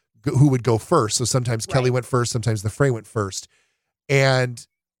who would go first. So sometimes Kelly went first, sometimes The Fray went first. And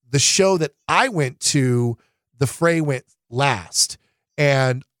the show that I went to, The Fray went last.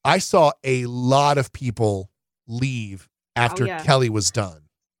 And I saw a lot of people leave after Kelly was done.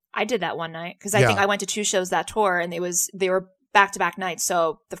 I did that one night because I think I went to 2 shows that tour, and they were back-to-back nights.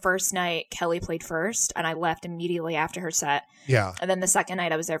 So the first night Kelly played first, and I left immediately after her set. Yeah. And then the second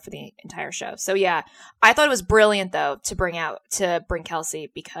night I was there for the entire show. So yeah, I thought it was brilliant though to bring Kelsey,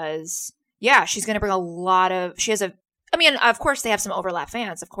 because she's going to bring of course they have some overlap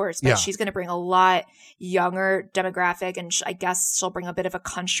fans, of course, but she's going to bring a lot younger demographic, and I guess she'll bring a bit of a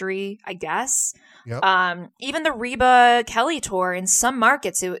country, I guess. Yep. Even the Reba Kelly tour in some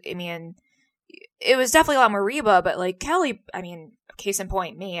markets, it was definitely a lot more Reba, but like Kelly, case in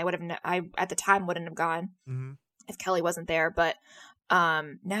point, me, I at the time wouldn't have gone if Kelly wasn't there, but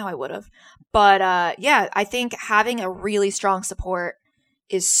now I would have. But I think having a really strong support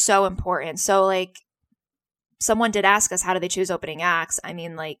is so important. So like, someone did ask us, how do they choose opening acts?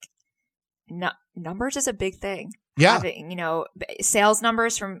 Numbers is a big thing. Yeah. Having, sales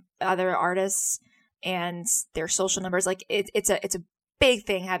numbers from other artists and their social numbers, like it's a big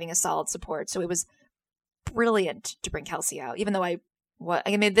thing having a solid support. So it was brilliant to bring Kelsey out, even though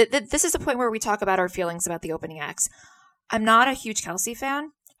this is the point where we talk about our feelings about the opening acts. I'm not a huge Kelsey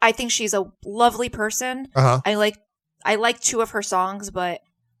fan. I think she's a lovely person. I like 2 of her songs, but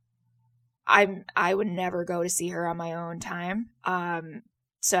I would never go to see her on my own time.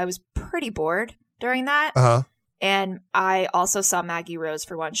 So I was pretty bored during that. And I also saw Maggie Rose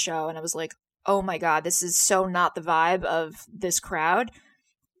for one show, and I was like, oh my God, this is so not the vibe of this crowd.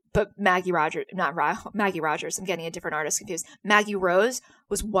 But Maggie Rogers, I'm getting a different artist confused. Maggie Rose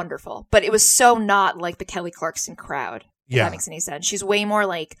was wonderful, but it was so not like the Kelly Clarkson crowd. If that makes any sense. She's way more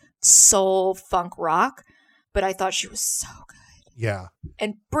like soul funk rock, but I thought she was so good. Yeah.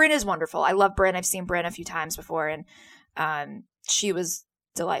 And Bryn is wonderful. I love Bryn. I've seen Bryn a few times before, and she was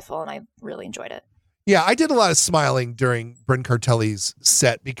delightful, and I really enjoyed it. Yeah, I did a lot of smiling during Bryn Cartelli's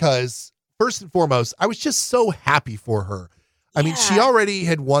set because, first and foremost, I was just so happy for her. I mean, she already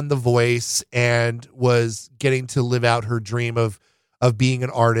had won The Voice and was getting to live out her dream of being an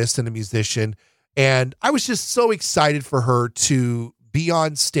artist and a musician. And I was just so excited for her to be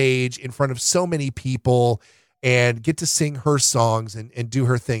on stage in front of so many people and get to sing her songs and do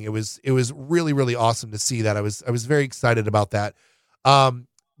her thing. It was really, really awesome to see that. I was very excited about that.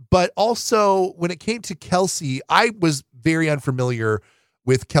 But also when it came to Kelsey, I was very unfamiliar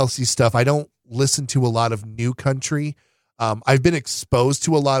with Kelsey's stuff. I don't listen to a lot of new country. I've been exposed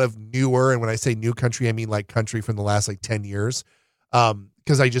to a lot of newer, and when I say new country, I mean like country from the last like 10 years.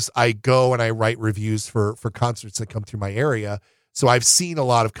 Because I go and I write reviews for concerts that come through my area. So I've seen a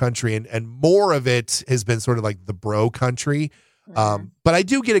lot of country, and more of it has been sort of like the bro country. But I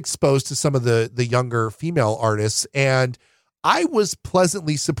do get exposed to some of the younger female artists, and I was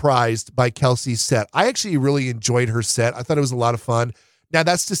pleasantly surprised by Kelsey's set. I actually really enjoyed her set. I thought it was a lot of fun. Now,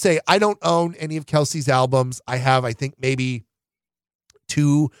 that's to say, I don't own any of Kelsey's albums. I have, I think, maybe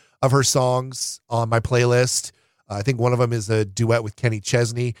 2 of her songs on my playlist. I think one of them is a duet with Kenny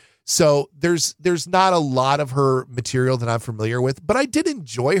Chesney. So there's not a lot of her material that I'm familiar with, but I did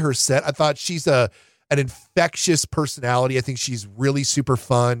enjoy her set. I thought she's an infectious personality. I think she's really super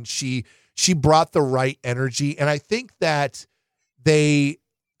fun. She brought the right energy, and I think that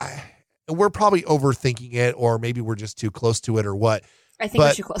we're probably overthinking it, or maybe we're just too close to it, or what. I think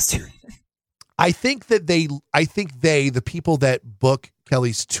we're too close to it. I think the people that book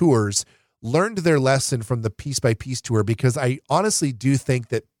Kelly's tours learned their lesson from the Piece by Piece tour, because I honestly do think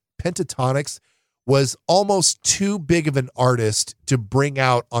that Pentatonix was almost too big of an artist to bring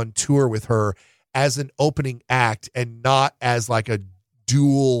out on tour with her as an opening act and not as like a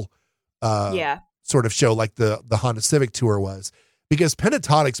dual sort of show like the Honda Civic tour was, because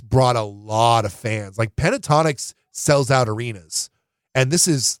Pentatonix brought a lot of fans. Like Pentatonix sells out arenas. And this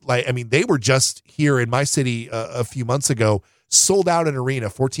is like, I mean, they were just here in my city a few months ago, sold out an arena,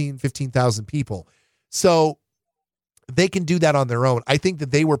 15,000 people. So they can do that on their own. I think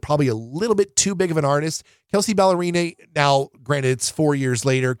that they were probably a little bit too big of an artist. Kelsea Ballerini, now granted it's 4 years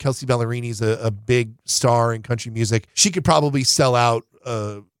later, Kelsea Ballerini's a big star in country music. She could probably sell out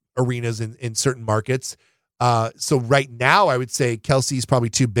arenas in certain markets. So right now I would say Kelsey's probably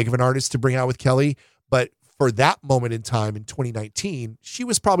too big of an artist to bring out with Kelly. But for that moment in time in 2019, she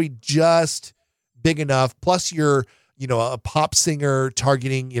was probably just big enough. Plus you're, a pop singer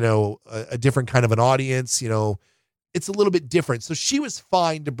targeting, a different kind of an audience, it's a little bit different. So she was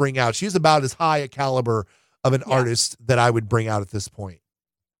fine to bring out. She was about as high a caliber of an artist that I would bring out at this point.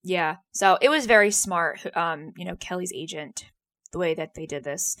 Yeah. So it was very smart, Kelly's agent, the way that they did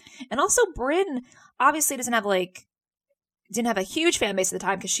this. And also Bryn obviously didn't have a huge fan base at the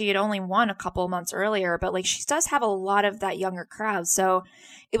time because she had only won a couple months earlier, but like she does have a lot of that younger crowd. So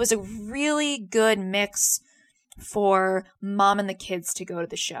it was a really good mix for mom and the kids to go to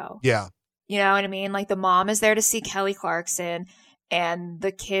the show. Yeah. You know what I mean? Like the mom is there to see Kelly Clarkson, and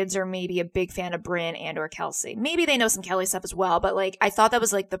the kids are maybe a big fan of Bryn and or Kelsey. Maybe they know some Kelly stuff as well, but like I thought that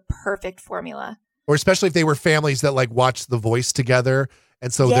was like the perfect formula. Or especially if they were families that like watched The Voice together.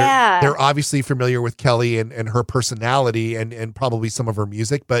 And so they're obviously familiar with Kelly and her personality and probably some of her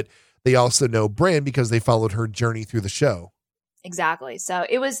music, but they also know Bryn because they followed her journey through the show. Exactly. So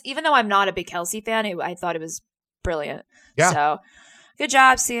it was, even though I'm not a big Kelsey fan, I thought it was brilliant. Yeah. So good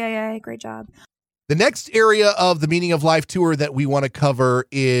job, CAA. Great job. The next area of the Meaning of Life tour that we want to cover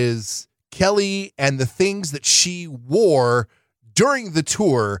is Kelly and the things that she wore during the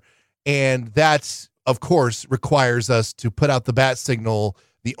tour. And that, of course, requires us to put out the bat signal.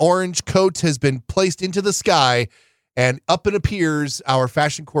 The orange coat has been placed into the sky, and up it appears our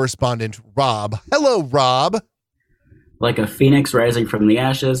fashion correspondent, Rob. Hello, Rob. Like a phoenix rising from the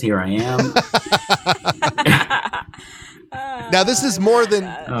ashes, here I am. Now, this is more than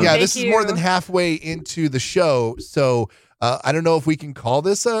more than halfway into the show, so I don't know if we can call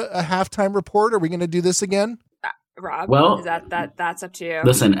this a halftime report. Are we going to do this again? Rob? Well, is that's up to you.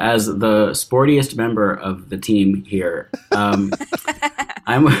 Listen, as the sportiest member of the team here, I'm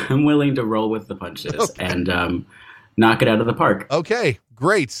willing to roll with the punches and knock it out of the park. Okay,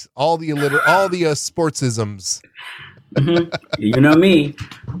 great. All the sportsisms. You know me.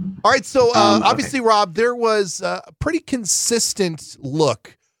 All right, so obviously, okay. Rob, there was a pretty consistent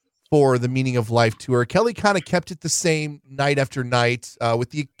look for the Meaning of Life tour. Kelly kind of kept it the same night after night, with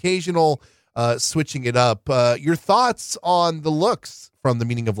the occasional switching it up. Your thoughts on the looks from the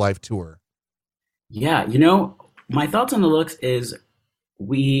Meaning of Life tour? Yeah, my thoughts on the looks is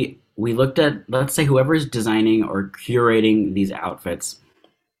we looked at, let's say, whoever's designing or curating these outfits,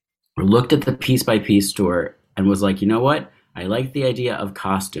 or looked at the piece by piece tour and was like, you know what? I like the idea of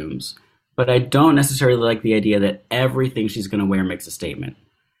costumes, but I don't necessarily like the idea that everything she's going to wear makes a statement.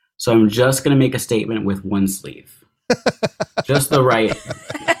 So I'm just going to make a statement with one sleeve. just the right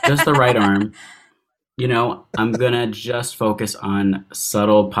arm. I'm going to just focus on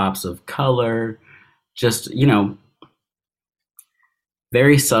subtle pops of color, just,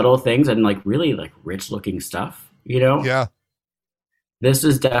 very subtle things and like really like rich looking stuff, Yeah. This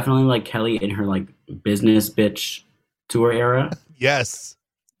is definitely like Kelly in her like business bitch tour era. Yes.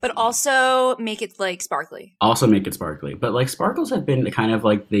 But also make it like sparkly. But like sparkles have been kind of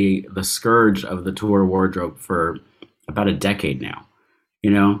like the scourge of the tour wardrobe for about a decade now,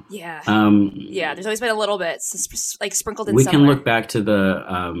 Yeah. Yeah. There's always been a little bit like sprinkled in We somewhere. can look back to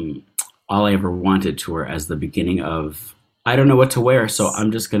the All I Ever Wanted tour as the beginning of, I don't know what to wear, so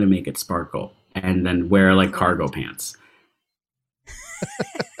I'm just going to make it sparkle and then wear like cargo pants.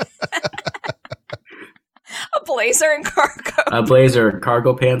 A blazer and cargo. A blazer,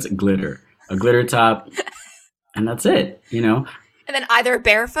 cargo pants, glitter, a glitter top, and that's it, And then either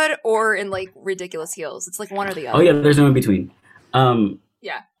barefoot or in like ridiculous heels. It's like one or the other. Oh yeah, there's no in between.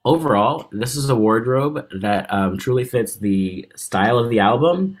 Yeah. Overall, this is a wardrobe that truly fits the style of the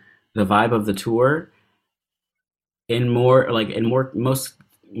album, the vibe of the tour, in more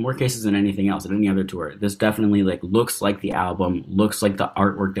cases than anything else in any other tour. This definitely like looks like the album, looks like the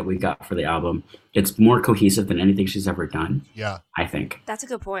artwork that we got for the album. It's more cohesive than anything she's ever done. Yeah. I think. That's a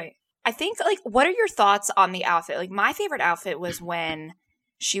good point. I think like what are your thoughts on the outfit? Like my favorite outfit was when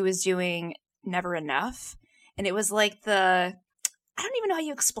she was doing Never Enough. And it was like I don't even know how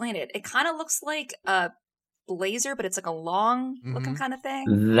you explain it. It kind of looks like a blazer, but it's like a long looking kind of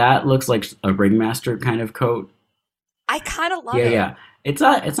thing. That looks like a ringmaster kind of coat. I kind of love it. Yeah. It's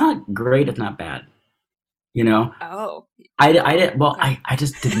not great. It's not bad. Oh. I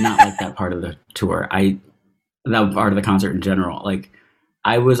just did not like that part of the tour. That part of the concert in general. Like,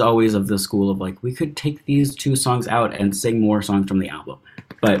 I was always of the school of like, we could take these 2 songs out and sing more songs from the album.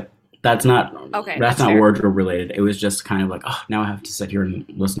 But that's not not fair. wardrobe related. It was just kind of like, oh, now I have to sit here and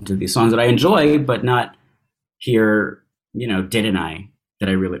listen to these songs that I enjoy, but not hear, Didn't I? That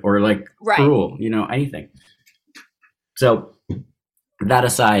I really, or like Cruel, anything. So that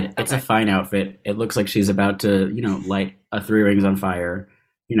aside, it's a fine outfit. It looks like she's about to, light a 3 Rings on Fire,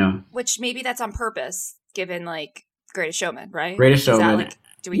 Which maybe that's on purpose, given like Greatest Showman, right? Greatest Is that, Showman.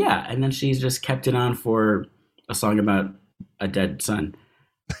 like, Yeah, and then she's just kept it on for a song about a dead son.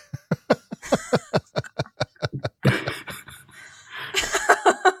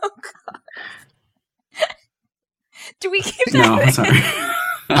 Do we keep that? No, I'm sorry.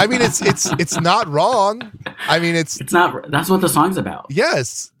 I mean, it's not wrong. I mean, it's not. That's what the song's about.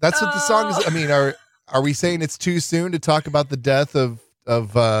 Yes, that's what the song is. I mean, are we saying it's too soon to talk about the death of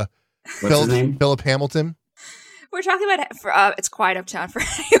What's his name? Philip Hamilton? We're talking about It's Quiet Uptown for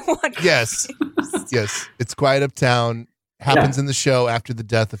anyone. Yes, It's Quiet Uptown happens in the show after the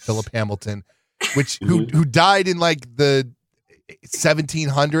death of Philip Hamilton, who died in like the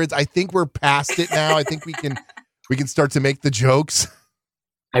 1700s. I think we're past it now. I think we can start to make the jokes.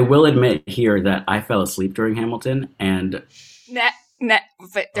 I will admit here that I fell asleep during Hamilton, and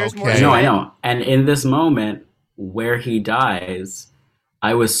but there's more. Okay. No, I know. And in this moment where he dies,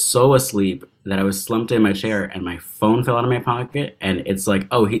 I was so asleep that I was slumped in my chair, and my phone fell out of my pocket, and it's like,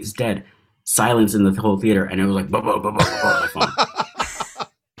 oh, he's dead. Silence in the whole theater, and it was like, my phone.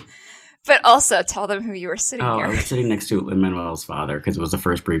 But also tell them who you were sitting I here. was sitting next to Lin-Manuel's father because it was the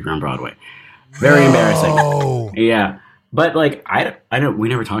first preview on Broadway. Very embarrassing. Oh, Yeah. But like, I don't, we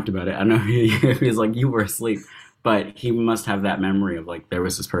never talked about it. I don't know if he's like, you were asleep, but he must have that memory of like, there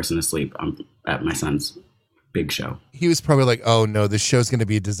was this person asleep at my son's big show. he was probably like, oh no, this show's going to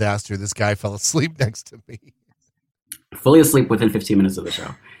be a disaster. This guy fell asleep next to me. Fully asleep within 15 minutes of the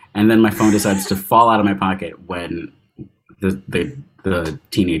show. And then my phone decides to fall out of my pocket when the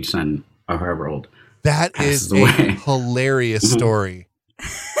teenage son, or however old, That passes is a away. hilarious story.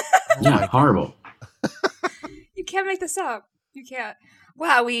 Yeah, horrible. You can't make this up. You can't.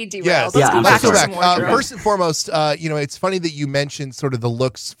 Wow, we derailed. Yes. Let's go back to Let's some go back. wardrobe. First and foremost, it's funny that you mentioned sort of the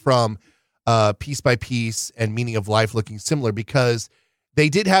looks from Piece by Piece and Meaning of Life looking similar, because they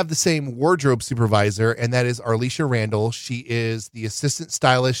did have the same wardrobe supervisor, and that is Arlisha Randall. She is the assistant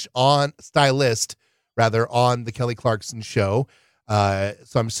stylist on the Kelly Clarkson show. So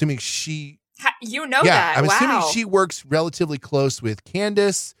I'm assuming she... You know that. I'm wow. assuming she works relatively close with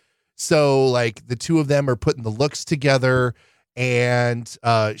Candace. So like the two of them are putting the looks together, and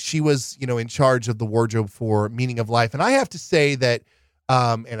she was, in charge of the wardrobe for Meaning of Life. And I have to say that,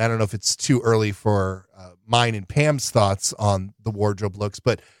 and I don't know if it's too early for mine and Pam's thoughts on the wardrobe looks,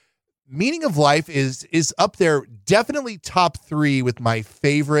 but Meaning of Life is up there, definitely top 3 with my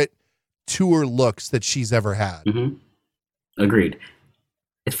favorite tour looks that she's ever had. Mm-hmm. Agreed.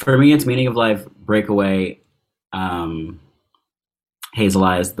 For me, it's Meaning of Life, Breakaway, Hazel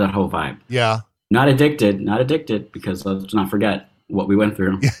Eyes, that whole vibe. Yeah. Not addicted, because let's not forget what we went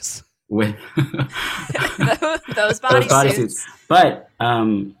through. Yes. With those bodysuits. But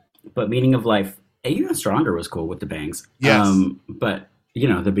Meaning of Life, even Stronger was cool with the bangs. Yes. But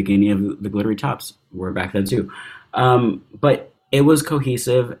the beginning of the glittery tops were back then too. But it was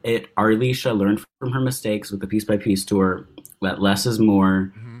cohesive. Arlisha learned from her mistakes with the Piece by Piece tour. That less is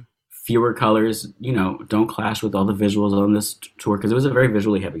more. Mm-hmm. Fewer colors. Don't clash with all the visuals on this tour, because it was a very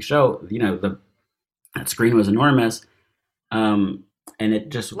visually heavy show. That screen was enormous. And it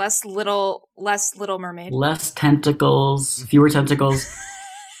just less Little Mermaid, less tentacles, fewer tentacles.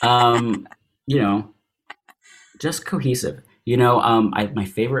 Just cohesive. My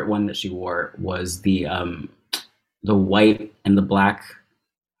favorite one that she wore was the white and the black,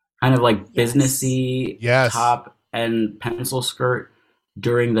 kind of like businessy top and pencil skirt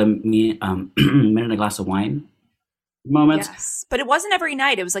during the Minute and a Glass of Wine moments. Yes, but it wasn't every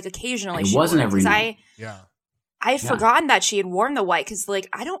night. It was like occasionally. It wasn't every night. I had forgotten that she had worn the white, because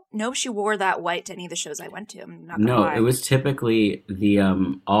I don't know if she wore that white to any of the shows I went to. I'm not gonna lie. It was typically the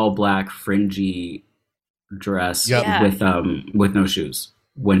all black fringy dress with no shoes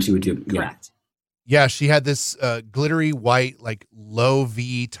when she would do. Correct. Yeah, she had this glittery white, like low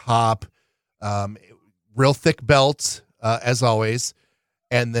V top, real thick belt, as always.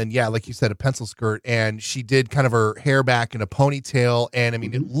 And then, like you said, a pencil skirt. And she did kind of her hair back in a ponytail. And I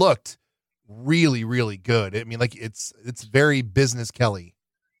mean, it looked really, really good. I mean, like it's very business Kelly.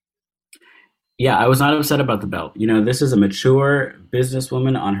 Yeah, I was not upset about the belt. This is a mature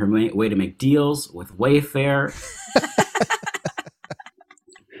businesswoman on her way to make deals with Wayfair.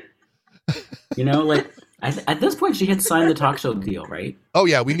 At this point, she had signed the talk show deal, right? Oh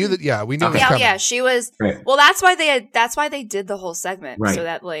yeah, we knew that. Yeah, we knew. Okay. Yeah, she was. Right. Well, that's why they did the whole segment, right, so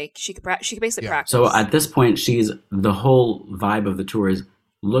that she could basically practice. So at this point, the whole vibe of the tour is,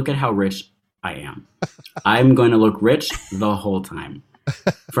 look at how rich I am. I'm going to look rich the whole time,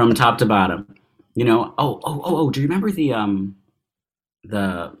 from top to bottom. Do you remember the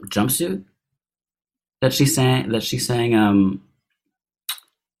jumpsuit that she sang?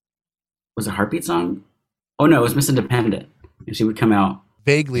 Was it Heartbeat Song? Oh no, it was Miss Independent, and she would come out.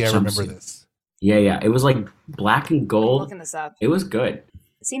 Vaguely, I remember this. Yeah. It was like black and gold. I'm looking this up. It was good.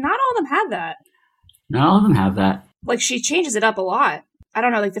 See, not all of them had that. Not all of them have that. She changes it up a lot. I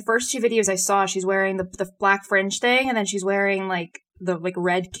don't know. The first 2 videos I saw, she's wearing the black fringe thing, and then she's wearing the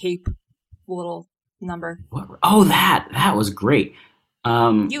red cape little number. What? Oh, that was great. I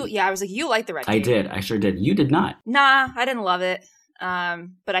was like, you like the red cape. I did. I sure did. You did not. Nah, I didn't love it.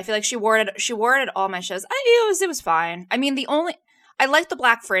 But I feel like she wore it at all my shows. It was fine. I mean, I liked the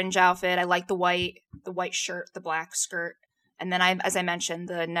black fringe outfit. I liked the white shirt, the black skirt. And then as I mentioned,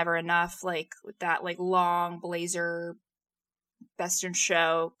 the Never Enough, with that long blazer, Best in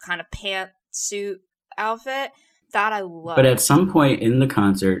Show kind of pantsuit outfit. That I love. But at some point in the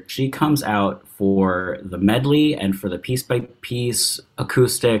concert, she comes out for the medley and for the Piece by Piece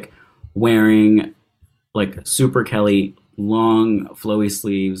acoustic, wearing Super Kelly long flowy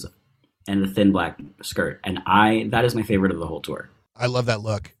sleeves and a thin black skirt, and that is my favorite of the whole tour. I love that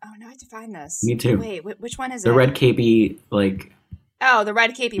look. Oh, now I have to find this. Me too. Wait, which one is it? The red capey Oh, the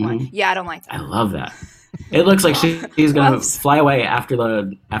red capey one. Yeah, I don't like that. I love that. It looks like she's gonna fly away after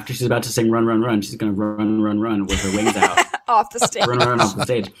she's about to sing "Run, Run, Run." She's gonna run with her wings out off the stage. Run off the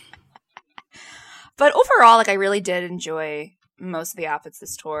stage. But overall, I really did enjoy most of the outfits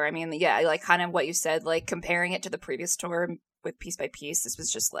this tour. I mean, yeah, kind of what you said, comparing it to the previous tour with Piece by Piece, this was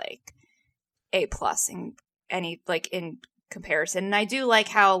just A+ in in comparison. And I do like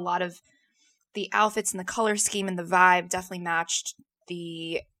how a lot of the outfits and the color scheme and the vibe definitely matched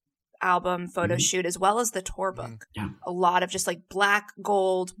the album photo shoot as well as the tour book. Yeah. A lot of just black,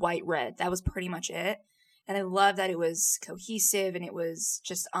 gold, white, red. That was pretty much it. And I love that it was cohesive and it was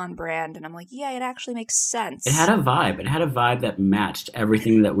just on brand. And I'm like, yeah, it actually makes sense. It had a vibe. It had a vibe that matched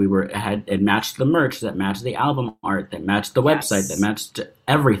everything that it matched the merch, that matched the album art, that matched the website, that matched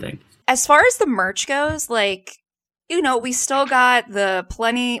everything. As far as the merch goes, like, you know, we still got the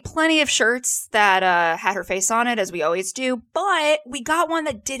plenty of shirts that had her face on it, as we always do, but we got one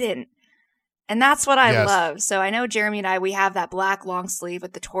that didn't. And that's what I love. So I know Jeremy and we have that black long sleeve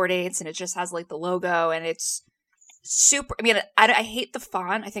with the tour dates, and it just has like the logo, and it's super. I mean, I hate the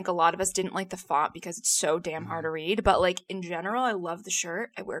font. I think a lot of us didn't like the font because it's so damn hard to read. But like in general, I love the shirt.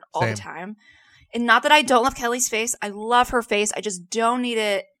 I wear it all the time. And not that I don't love Kelly's face. I love her face. I just don't need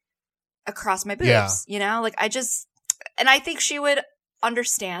it across my boobs. Yeah. You know, like and I think she would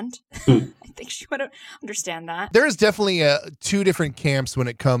understand. I think she would understand that. There's definitely two different camps when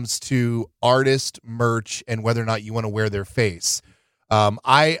it comes to artist merch and whether or not you want to wear their face.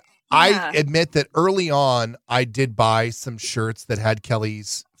 I admit that early on I did buy some shirts that had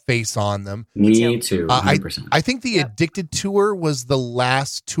Kelly's face on them. Me too. 100%. I think the Addicted tour was the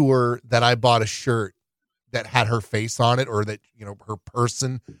last tour that I bought a shirt that had her face on it, or that, you know, her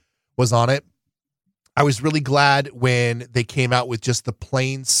person was on it. I was really glad when they came out with just the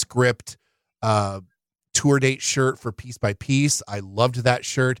plain script tour date shirt for Piece by Piece. I loved that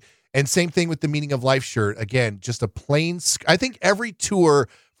shirt. And same thing with the Meaning of Life shirt. Again, just a plain. I think every tour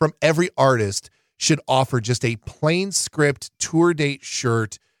from every artist should offer just a plain script tour date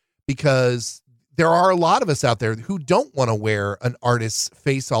shirt, because there are a lot of us out there who don't want to wear an artist's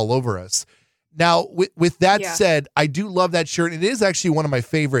face all over us. Now, with that said, I do love that shirt. It is actually one of my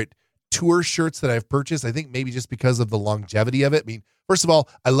favorite tour shirts that I've purchased. I think maybe just because of the longevity of it. I mean, first of all,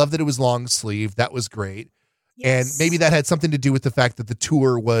 I love that it was long sleeve. That was great. Yes. And maybe that had something to do with the fact that the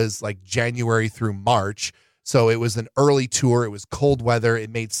tour was like January through March. So it was an early tour. It was cold weather. It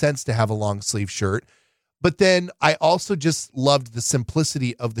made sense to have a long sleeve shirt. But then I also just loved the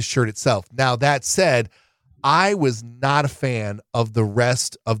simplicity of the shirt itself. Now, that said, I was not a fan of the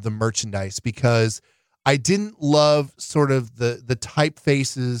rest of the merchandise because I didn't love sort of the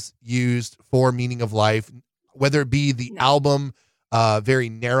typefaces used for Meaning of Life, whether it be the album, very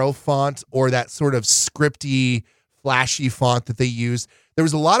narrow font, or that sort of scripty, flashy font that they used. There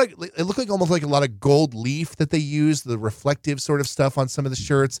was a lot of, it looked like almost like a lot of gold leaf that they used, the reflective sort of stuff on some of the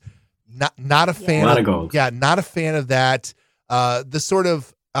shirts. Not a fan. A lot of gold. Yeah, not a fan of that. The sort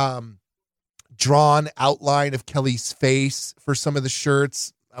of drawn outline of Kelly's face for some of the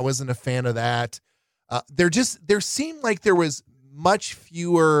shirts, I wasn't a fan of that. There seemed like there was much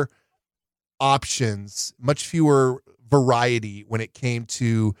fewer options, much fewer variety when it came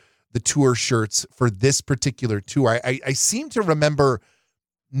to the tour shirts for this particular tour. I seem to remember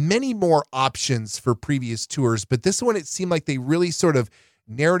many more options for previous tours, but this one, it seemed like they really sort of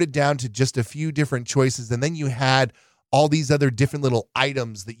narrowed it down to just a few different choices. And then you had all these other different little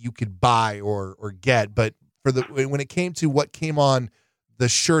items that you could buy or get. But when it came to what came on the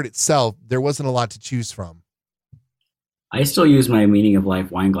shirt itself, there wasn't a lot to choose from. I still use my Meaning of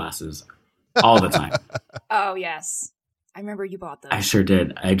Life wine glasses all the time. Oh, yes. I remember you bought those. I sure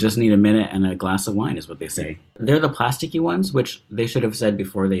did. I just need a minute and a glass of wine is what they say. They're the plasticky ones, which they should have said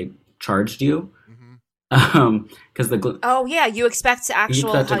before they charged you. Because you expect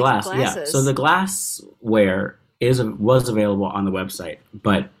actual glass. glasses. Yeah. So the glassware was available on the website,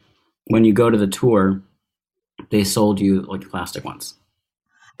 but when you go to the tour, they sold you like plastic ones.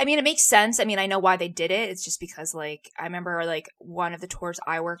 I mean, it makes sense. I mean, I know why they did it. It's just because, like, I remember, like, one of the tours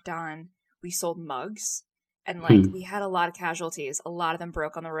I worked on, we sold mugs. And, like, we had a lot of casualties. A lot of them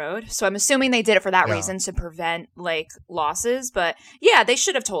broke on the road. So I'm assuming they did it for that reason, to prevent, like, losses. But, yeah, they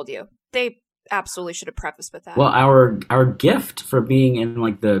should have told you. They absolutely should have prefaced with that. Well, our gift for being in,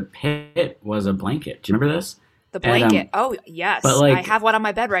 like, the pit was a blanket. Do you remember this? The blanket. Oh, yes. But, like, I have one on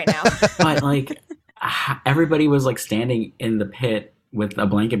my bed right now. But, like, everybody was, like, standing in the pit with a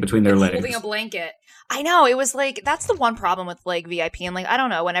blanket between their legs. Holding a blanket. I know. It was like, that's the one problem with like VIP. And like, I don't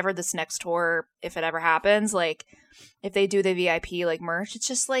know, whenever this next tour, if it ever happens, like if they do the VIP like merch, it's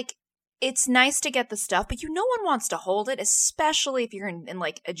just like, it's nice to get the stuff, but no one wants to hold it, especially if you're in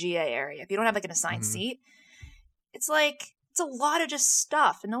like a GA area. If you don't have like an assigned seat, it's like, it's a lot of just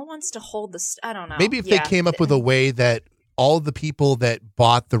stuff and no one wants to hold this. I don't know. Maybe if they came up with a way that all the people that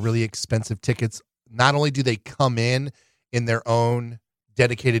bought the really expensive tickets, not only do they come in their own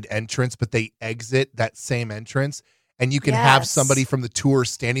dedicated entrance, but they exit that same entrance, and you can have somebody from the tour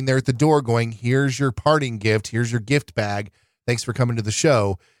standing there at the door going, here's your parting gift, here's your gift bag, thanks for coming to the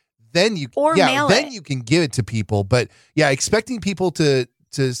show. Then you can give it to people. But yeah, expecting people to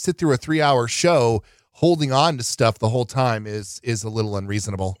sit through a 3-hour show holding on to stuff the whole time is a little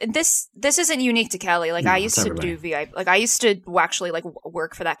unreasonable. This isn't unique to Kelly. Like, No, I it's used to everybody. do VIP. Like, I used to actually like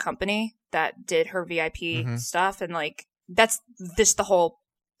work for that company that did her VIP stuff, and like that's the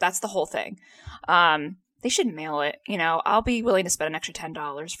whole thing. They should mail it. You know, I'll be willing to spend an extra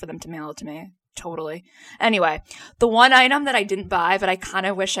 $10 for them to mail it to me. Totally. Anyway, the one item that I didn't buy, but I kind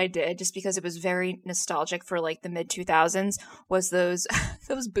of wish I did, just because it was very nostalgic for like the mid 2000s, was those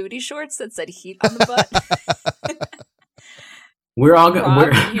booty shorts that said "heat" on the butt. We're all Rob,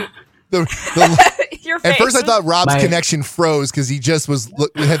 we're your At first, I face thought Rob's My- connection froze because he just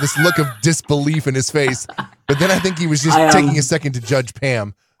had this look of disbelief in his face. But then I think he was just taking a second to judge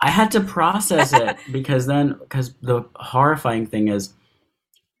Pam. I had to process it because the horrifying thing is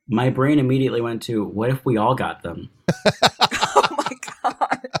my brain immediately went to, what if we all got them? Oh my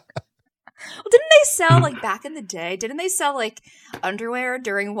god. Well, didn't they sell like back in the day? Didn't they sell like underwear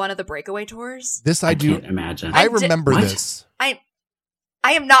during one of the breakaway tours? This I I do. can't imagine. I remember What? this.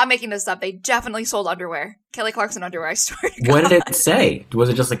 I am not making this up. They definitely sold underwear. Kelly Clarkson underwear, I swear to God. What did it say? Was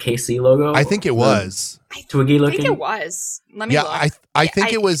it just a KC logo? I think it was. Twiggy I looking? think it was. Let me Yeah, look. I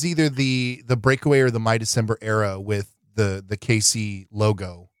think it was either the breakaway or the My December era with the KC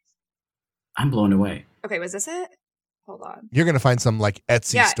logo. I'm blown away. Okay, was this it? Hold on. You're gonna find some like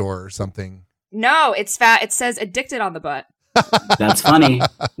Etsy Yeah. store or something. No, it's fat. It says "addicted" on the butt. That's funny.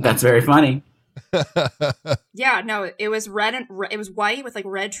 That's very funny. Yeah, no, it was red and it was white with like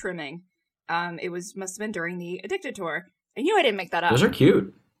red trimming. It must have been during the Addicted tour. I knew I didn't make that up. Those are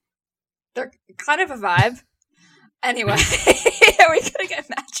cute. They're kind of a vibe. Anyway, are we gonna get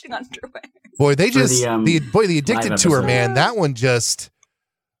matching underwear? Boy, they For just the, the Addicted live tour, episode. man. That one just.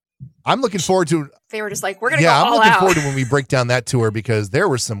 I'm looking forward to. They were just like, we're gonna Yeah, go I'm all looking out. forward to when we break down that tour because there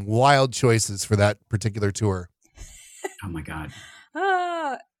were some wild choices for that particular tour. Oh my god.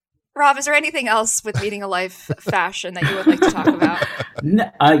 Rob, is there anything else with Meeting a Life fashion that you would like to talk about?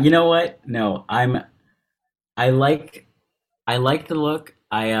 No, you know what? No, I like the look.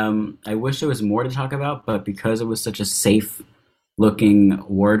 I wish there was more to talk about, but because it was such a safe looking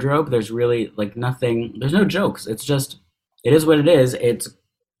wardrobe, there's really like nothing. There's no jokes. It's just it is what it is. It's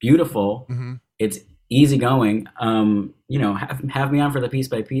beautiful. Mm-hmm. It's easygoing. You know, have me on for the piece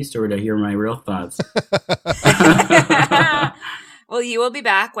by piece tour to hear my real thoughts. Well, you will be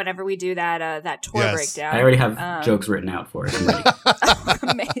back whenever we do that tour Yes. breakdown. I already have jokes written out for it.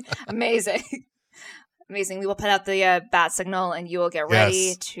 I'm ready. Amazing. Amazing. We will put out the bat signal and you will get ready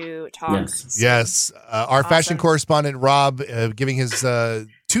Yes. to talk. Yes, our fashion Awesome. correspondent Rob giving his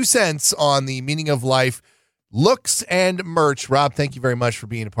 2 cents on the Meaning of Life looks and merch. Rob, thank you very much for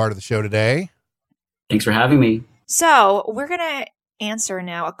being a part of the show today. Thanks for having me. So we're going to answer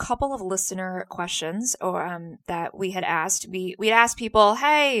now a couple of listener questions or that we had asked. We had asked people,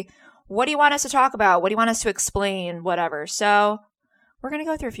 hey, what do you want us to talk about? What do you want us to explain? Whatever. So we're going to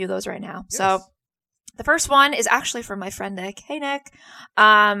go through a few of those right now. Yes. So the first one is actually from my friend Nick. Hey, Nick.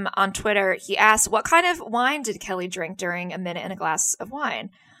 On Twitter, he asked, what kind of wine did Kelly drink during A Minute in a Glass of Wine?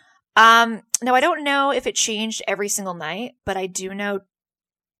 Now, I don't know if it changed every single night, but I do know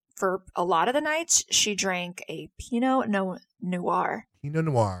for a lot of the nights, she drank a Pinot Noir. Pinot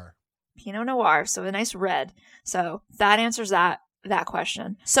Noir. Pinot Noir, so a nice red. So that answers that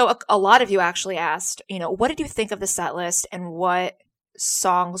question. So a lot of you actually asked, what did you think of the set list and what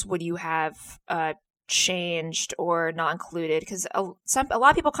songs would you have changed or not included? Because a lot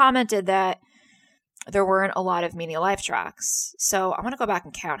of people commented that there weren't a lot of Meaning of Life tracks. So I'm going to go back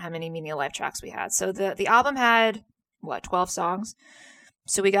and count how many Meaning of Life tracks we had. So the album had, 12 songs?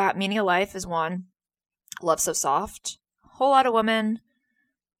 So we got Meaning of Life as one, Love So Soft, Whole Lotta Woman.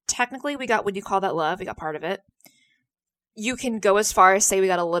 Technically, we got Would You Call That Love? We got part of it. You can go as far as say we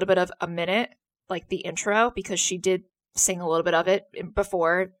got a little bit of A Minute, like the intro, because she did sing a little bit of it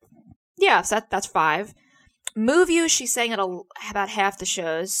before. Yeah, so that's 5. Move You, she sang at about half the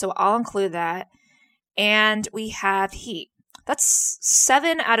shows, so I'll include that. And we have Heat. That's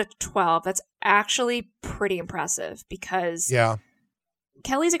 7 out of 12. That's actually pretty impressive because Yeah.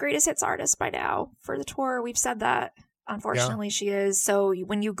 Kelly's a greatest hits artist by now for the tour. We've said that. Unfortunately, she is. So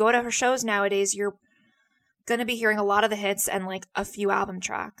when you go to her shows nowadays, you're going to be hearing a lot of the hits and like a few album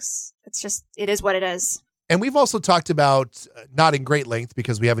tracks. It is what it is. And we've also talked about, not in great length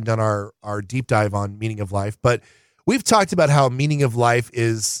because we haven't done our deep dive on Meaning of Life, but we've talked about how Meaning of Life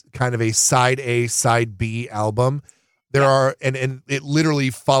is kind of a side A, side B album. There are, and it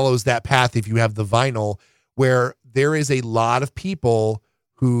literally follows that path if you have the vinyl, where there is a lot of people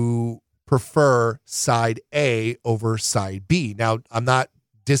who prefer side A over side B. Now, I'm not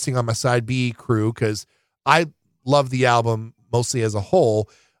dissing on my side B crew because I love the album mostly as a whole.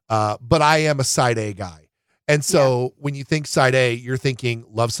 but I am a side A guy. And so when you think side A, you're thinking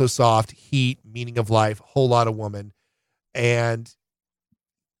Love So Soft, Heat, Meaning of Life, Whole Lotta Woman. And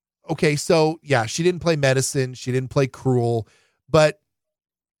okay, so yeah, she didn't play Medicine. She didn't play Cruel, but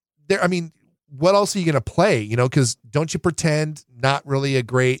there, I mean, what else are you going to play? You know, because Don't You Pretend, not really a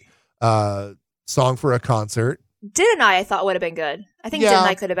great song for a concert. Didn't I thought would have been good. I think Didn't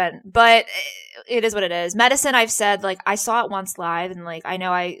I could have been, but it is what it is. Medicine, I've said, like, I saw it once live, and like I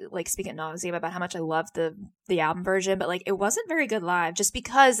know I like speak at nauseam about how much I love the album version, but like it wasn't very good live just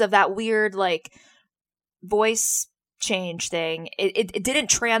because of that weird like voice change thing. It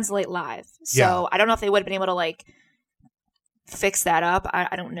didn't translate live, so I don't know if they would have been able to like fix that up.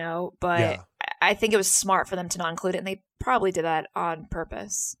 I don't know, but I think it was smart for them to not include it, and they probably did that on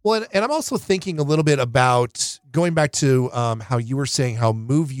purpose. Well, and I'm also thinking a little bit about going back to how you were saying how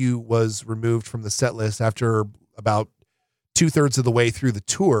Move You was removed from the set list after about 2/3 of the way through the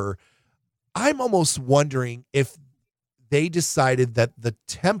tour. I'm almost wondering if they decided that the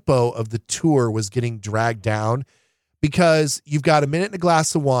tempo of the tour was getting dragged down, because you've got A Minute and a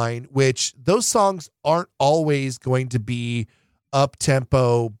Glass of Wine, which those songs aren't always going to be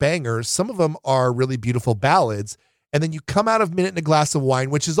up-tempo bangers. Some of them are really beautiful ballads. And then you come out of Minute and a Glass of Wine,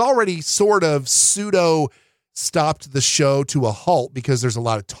 which is already sort of pseudo stopped the show to a halt because there's a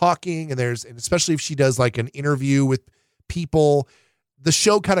lot of talking, and especially if she does like an interview with people, the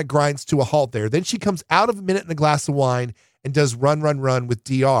show kind of grinds to a halt there. Then she comes out of A Minute and a Glass of Wine and does Run, Run, Run with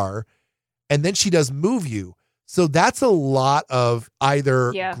DR. And then she does Move You. So that's a lot of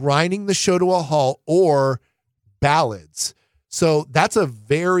either grinding the show to a halt or ballads. So that's a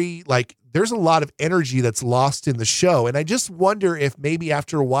very, like, there's a lot of energy that's lost in the show. And I just wonder if maybe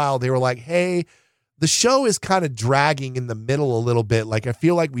after a while they were like, hey, the show is kind of dragging in the middle a little bit. Like, I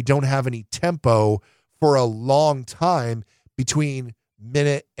feel like we don't have any tempo for a long time between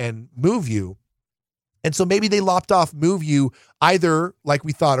Minute and Move You. And so maybe they lopped off Move You either, like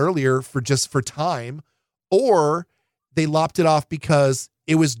we thought earlier, for time, or they lopped it off because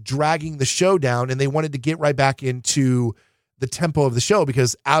it was dragging the show down and they wanted to get right back into the tempo of the show,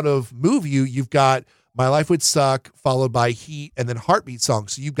 because out of Move You, you've got My Life Would Suck, followed by Heat, and then Heartbeat Song.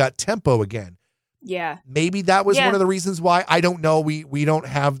 So you've got tempo again. Yeah. Maybe that was one of the reasons why. I don't know. We don't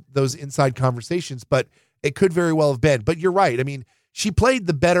have those inside conversations, but it could very well have been. But you're right. I mean, she played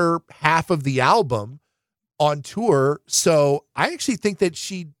the better half of the album on tour. So I actually think that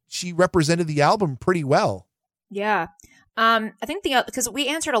she represented the album pretty well. Yeah. I think because we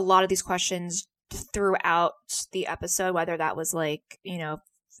answered a lot of these questions throughout the episode, whether that was like, you know,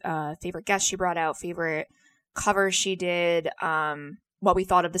 favorite guest she brought out, favorite cover she did, what we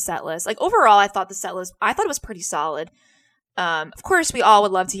thought of the set list. Like, overall, I thought it was pretty solid. Of course, we all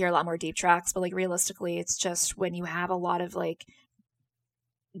would love to hear a lot more deep tracks, but like realistically, it's just when you have a lot of like,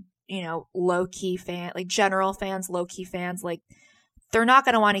 you know, low-key like general fans, low-key fans, like they're not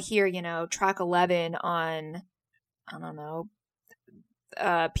going to want to hear, you know, track 11 on, I don't know,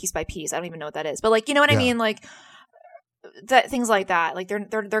 Piece by Piece. I don't even know what that is, but like, you know what I mean? Like that, things like that. Like they're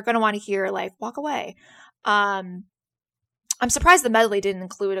going to want to hear like Walk Away. I'm surprised the medley didn't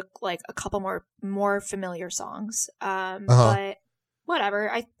include a couple more familiar songs. But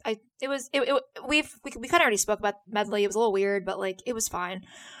whatever. We kind of already spoke about medley. It was a little weird, but like it was fine.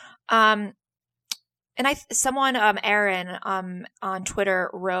 And Erin on Twitter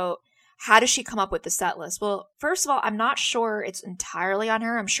wrote, how does she come up with the set list? Well, first of all, I'm not sure it's entirely on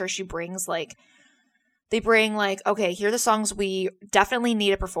her. I'm sure she brings they bring okay, here are the songs we definitely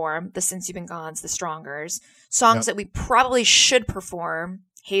need to perform. The Since You've Been Gone's, the Strongers. Songs that we probably should perform,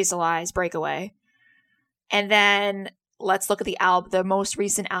 Hazel Eyes, Breakaway. And then let's look at the most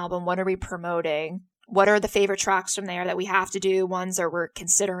recent album. What are we promoting? What are the favorite tracks from there that we have to do? Ones that we're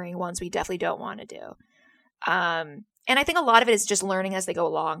considering, ones we definitely don't want to do. And I think a lot of it is just learning as they go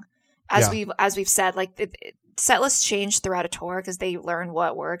along. As we've said, like set lists change throughout a tour because they learn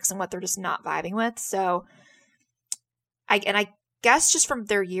what works and what they're just not vibing with. So I guess just from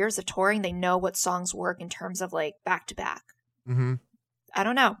their years of touring, they know what songs work in terms of like back to back. Mm-hmm. I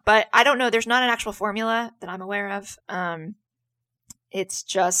don't know, but I don't know. There's not an actual formula that I'm aware of. It's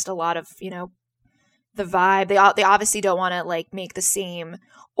just a lot of, you know, the vibe. They obviously don't want to like make the same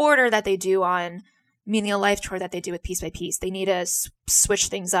order that they do on Meaning of Life tour that they do with Piece by Piece. They need to switch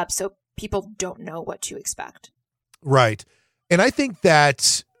things up so people don't know what to expect. Right. And I think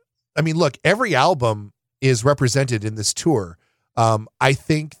that, I mean, look, every album is represented in this tour. I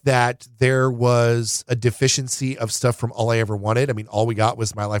think that there was a deficiency of stuff from All I Ever Wanted. I mean, all we got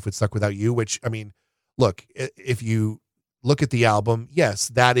was My Life Would Suck Without You, which, I mean, look, if you look at the album, yes,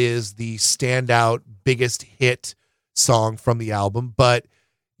 that is the standout biggest hit song from the album, but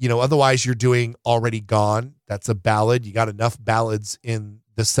Otherwise you're doing Already Gone. That's a ballad. You got enough ballads in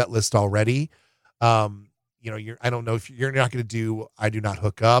the set list already. I don't know if you're not going to do I Do Not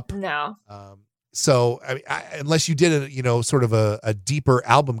Hook Up. No. So I mean, unless you did sort of a deeper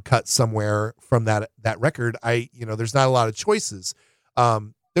album cut somewhere from that record, there's not a lot of choices.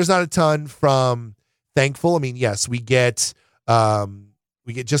 There's not a ton from Thankful. I mean, yes, we get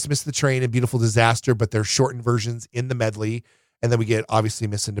Just Miss the Train and Beautiful Disaster, but they're shortened versions in the medley. And then we get obviously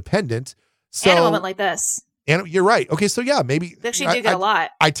Miss Independent. So, and a moment like this. And you're right. Okay, so yeah, maybe they actually do get a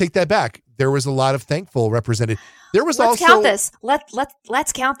lot. I take that back. There was a lot of Thankful represented. Let's count this.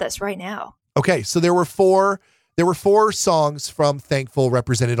 Let's count this right now. Okay, so there were four songs from Thankful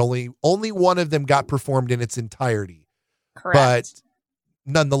represented. Only one of them got performed in its entirety. Correct. But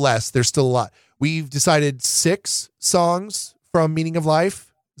nonetheless, there's still a lot. We've decided 6 songs from Meaning of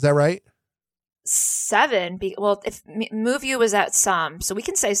Life. Is that right? 7. Well, if Move You was at some, so we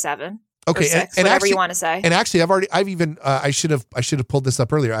can say 7. Okay, or 6, and whatever actually, you want to say. And actually, I should have pulled this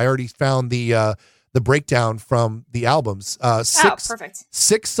up earlier. I already found the breakdown from the albums. 6, perfect.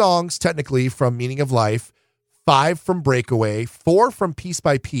 6 songs technically from Meaning of Life, 5 from Breakaway, 4 from Piece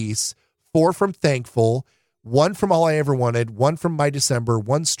by Piece, 4 from Thankful, 1 from All I Ever Wanted, 1 from My December,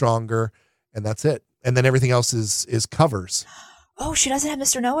 1 Stronger, and that's it. And then everything else is covers. Oh, she doesn't have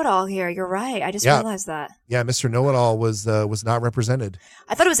Mr. Know-It-All here. You're right. I just realized that. Yeah, Mr. Know-It-All was not represented.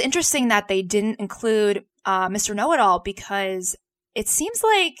 I thought it was interesting that they didn't include Mr. Know-It-All because it seems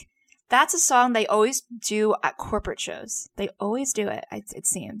like that's a song they always do at corporate shows. They always do it, it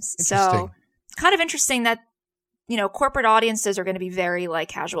seems. So it's kind of interesting that, corporate audiences are going to be very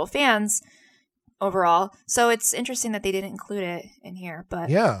casual fans overall. So it's interesting that they didn't include it in here, but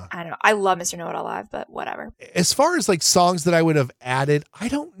yeah, I don't know. I love Mr. Know-It-All Live, but whatever. As far as songs that I would have added, I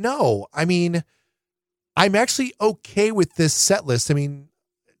don't know. I mean, I'm actually okay with this set list. I mean,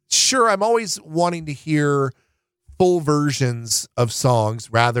 sure, I'm always wanting to hear full versions of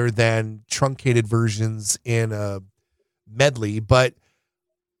songs rather than truncated versions in a medley, but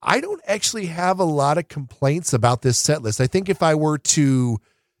I don't actually have a lot of complaints about this set list. I think if I were to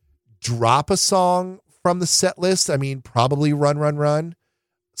drop a song from the set list, I mean, probably Run, Run, Run.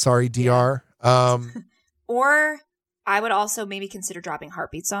 Sorry, DR. Or I would also maybe consider dropping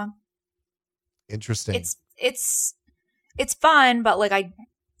Heartbeat Song. Interesting. It's fun, but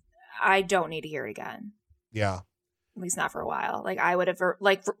I don't need to hear it again. Yeah. At least not for a while. I would have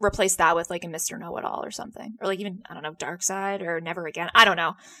replaced that with a Mr. Know-It-All or something, or even I don't know, Dark Side or Never Again. I don't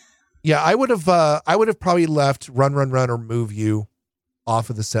know. Yeah, I would have probably left Run, Run, Run or Move You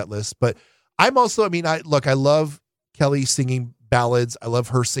off of the set list, but I'm also, I love Kelly singing ballads. I love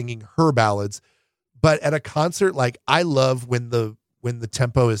her singing her ballads, but at a concert, I love when the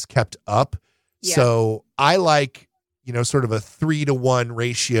tempo is kept up. Yeah. So I like, sort of a 3-to-1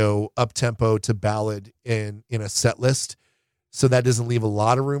 ratio up tempo to ballad in a set list. So that doesn't leave a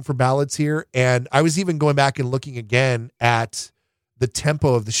lot of room for ballads here. And I was even going back and looking again at the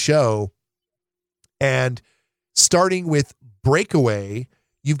tempo of the show, and starting with Breakaway,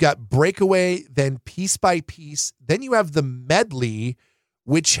 you've got Breakaway, then Piece by Piece, then you have the medley,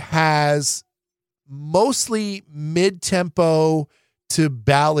 which has mostly mid-tempo to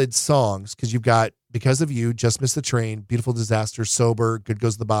ballad songs, because you've got Because of You, Just Miss the Train, Beautiful Disaster, Sober, Good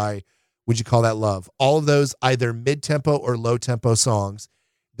Goes the Bye, Would You Call That Love? All of those either mid-tempo or low-tempo songs.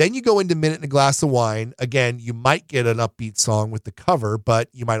 Then you go into Minute and a Glass of Wine. Again, you might get an upbeat song with the cover, but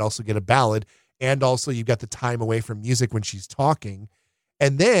you might also get a ballad. And also you've got the time away from music when she's talking.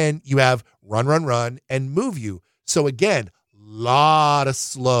 And then you have Run, Run, Run and Move You. So again, lot of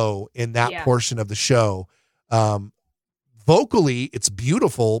slow in that portion of the show. Vocally, it's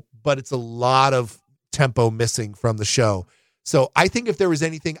beautiful, but it's a lot of tempo missing from the show. So I think if there was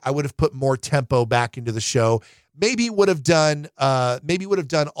anything, I would have put more tempo back into the show. Maybe would have done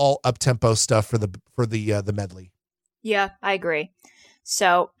all up tempo stuff for the medley. Yeah, I agree.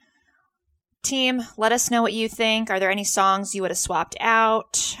 So, team, let us know what you think. Are there any songs you would have swapped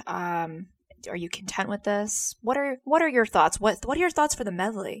out? Are you content with this? What are your thoughts? What are your thoughts for the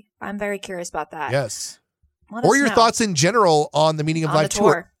medley? I'm very curious about that. Yes. Or your thoughts in general on the Meaning of Life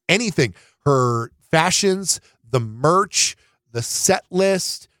tour. Anything. Her fashions, the merch, the set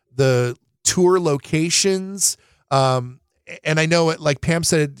list, the tour locations. And I know it, like Pam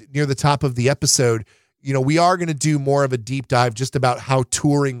said near the top of the episode, we are going to do more of a deep dive just about how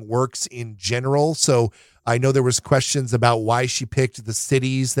touring works in general. So I know there was questions about why she picked the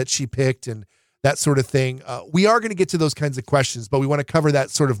cities that she picked and that sort of thing. We are going to get to those kinds of questions, but we want to cover that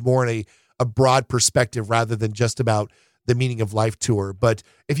sort of more in a broad perspective rather than just about the Meaning of Life tour. But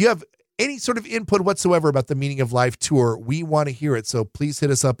if you have any sort of input whatsoever about the Meaning of Life tour, we want to hear it. So please hit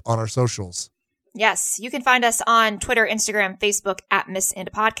us up on our socials. Yes, you can find us on Twitter, Instagram, Facebook at Miss Indie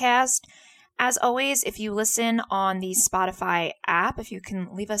Podcast. As always, if you listen on the Spotify app, if you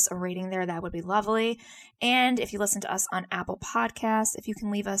can leave us a rating there, that would be lovely. And if you listen to us on Apple Podcasts, if you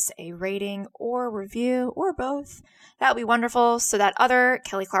can leave us a rating or review or both, that would be wonderful so that other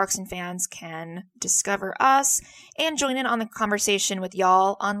Kelly Clarkson fans can discover us and join in on the conversation with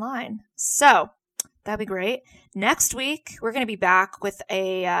y'all online. So that'd be great. Next week, we're going to be back with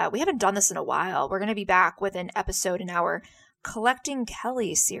we haven't done this in a while. We're going to be back with an episode in our Collecting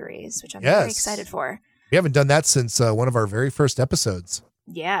Kelly series, which I'm very excited for. We haven't done that since one of our very first episodes.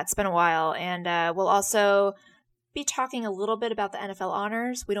 Yeah, it's been a while. And we'll also be talking a little bit about the NFL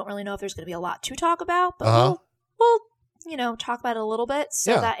honors. We don't really know if there's going to be a lot to talk about, but we'll talk about it a little bit.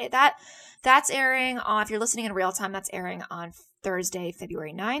 So that's airing on, if you're listening in real time, that's airing on Thursday,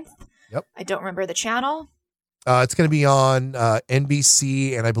 February 9th. Yep. I don't remember the channel. It's going to be on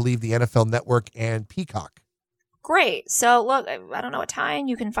NBC and I believe the NFL Network and Peacock. Great. So look, I don't know what time.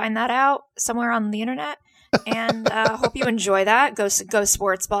 You can find that out somewhere on the internet. And hope you enjoy that. Go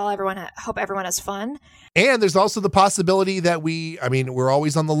sports ball. Hope everyone has fun. And there's also the possibility that we're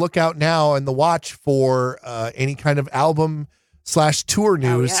always on the lookout now and the watch for any kind of album/tour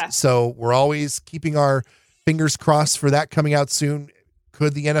news. Oh, yeah. So we're always keeping our fingers crossed for that coming out soon.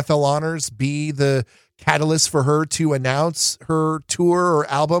 Could the NFL honors be the catalyst for her to announce her tour or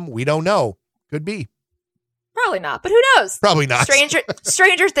album? We don't know. Could be. Probably not, but who knows? Probably not.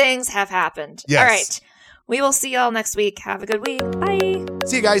 Stranger things have happened. Yes. All right. We will see y'all next week. Have a good week. Bye.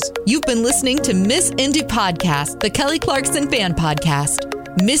 See you guys. You've been listening to Miss Indie Podcast, the Kelly Clarkson fan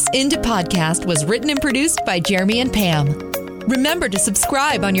podcast. Miss Indie Podcast was written and produced by Jeremy and Pam. Remember to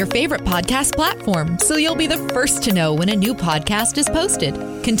subscribe on your favorite podcast platform so you'll be the first to know when a new podcast is posted.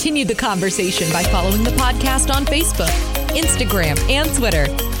 Continue the conversation by following the podcast on Facebook, Instagram, and Twitter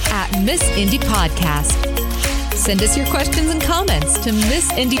at Miss Indie Podcast. Send us your questions and comments to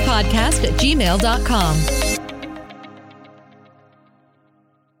missindiepodcast@gmail.com.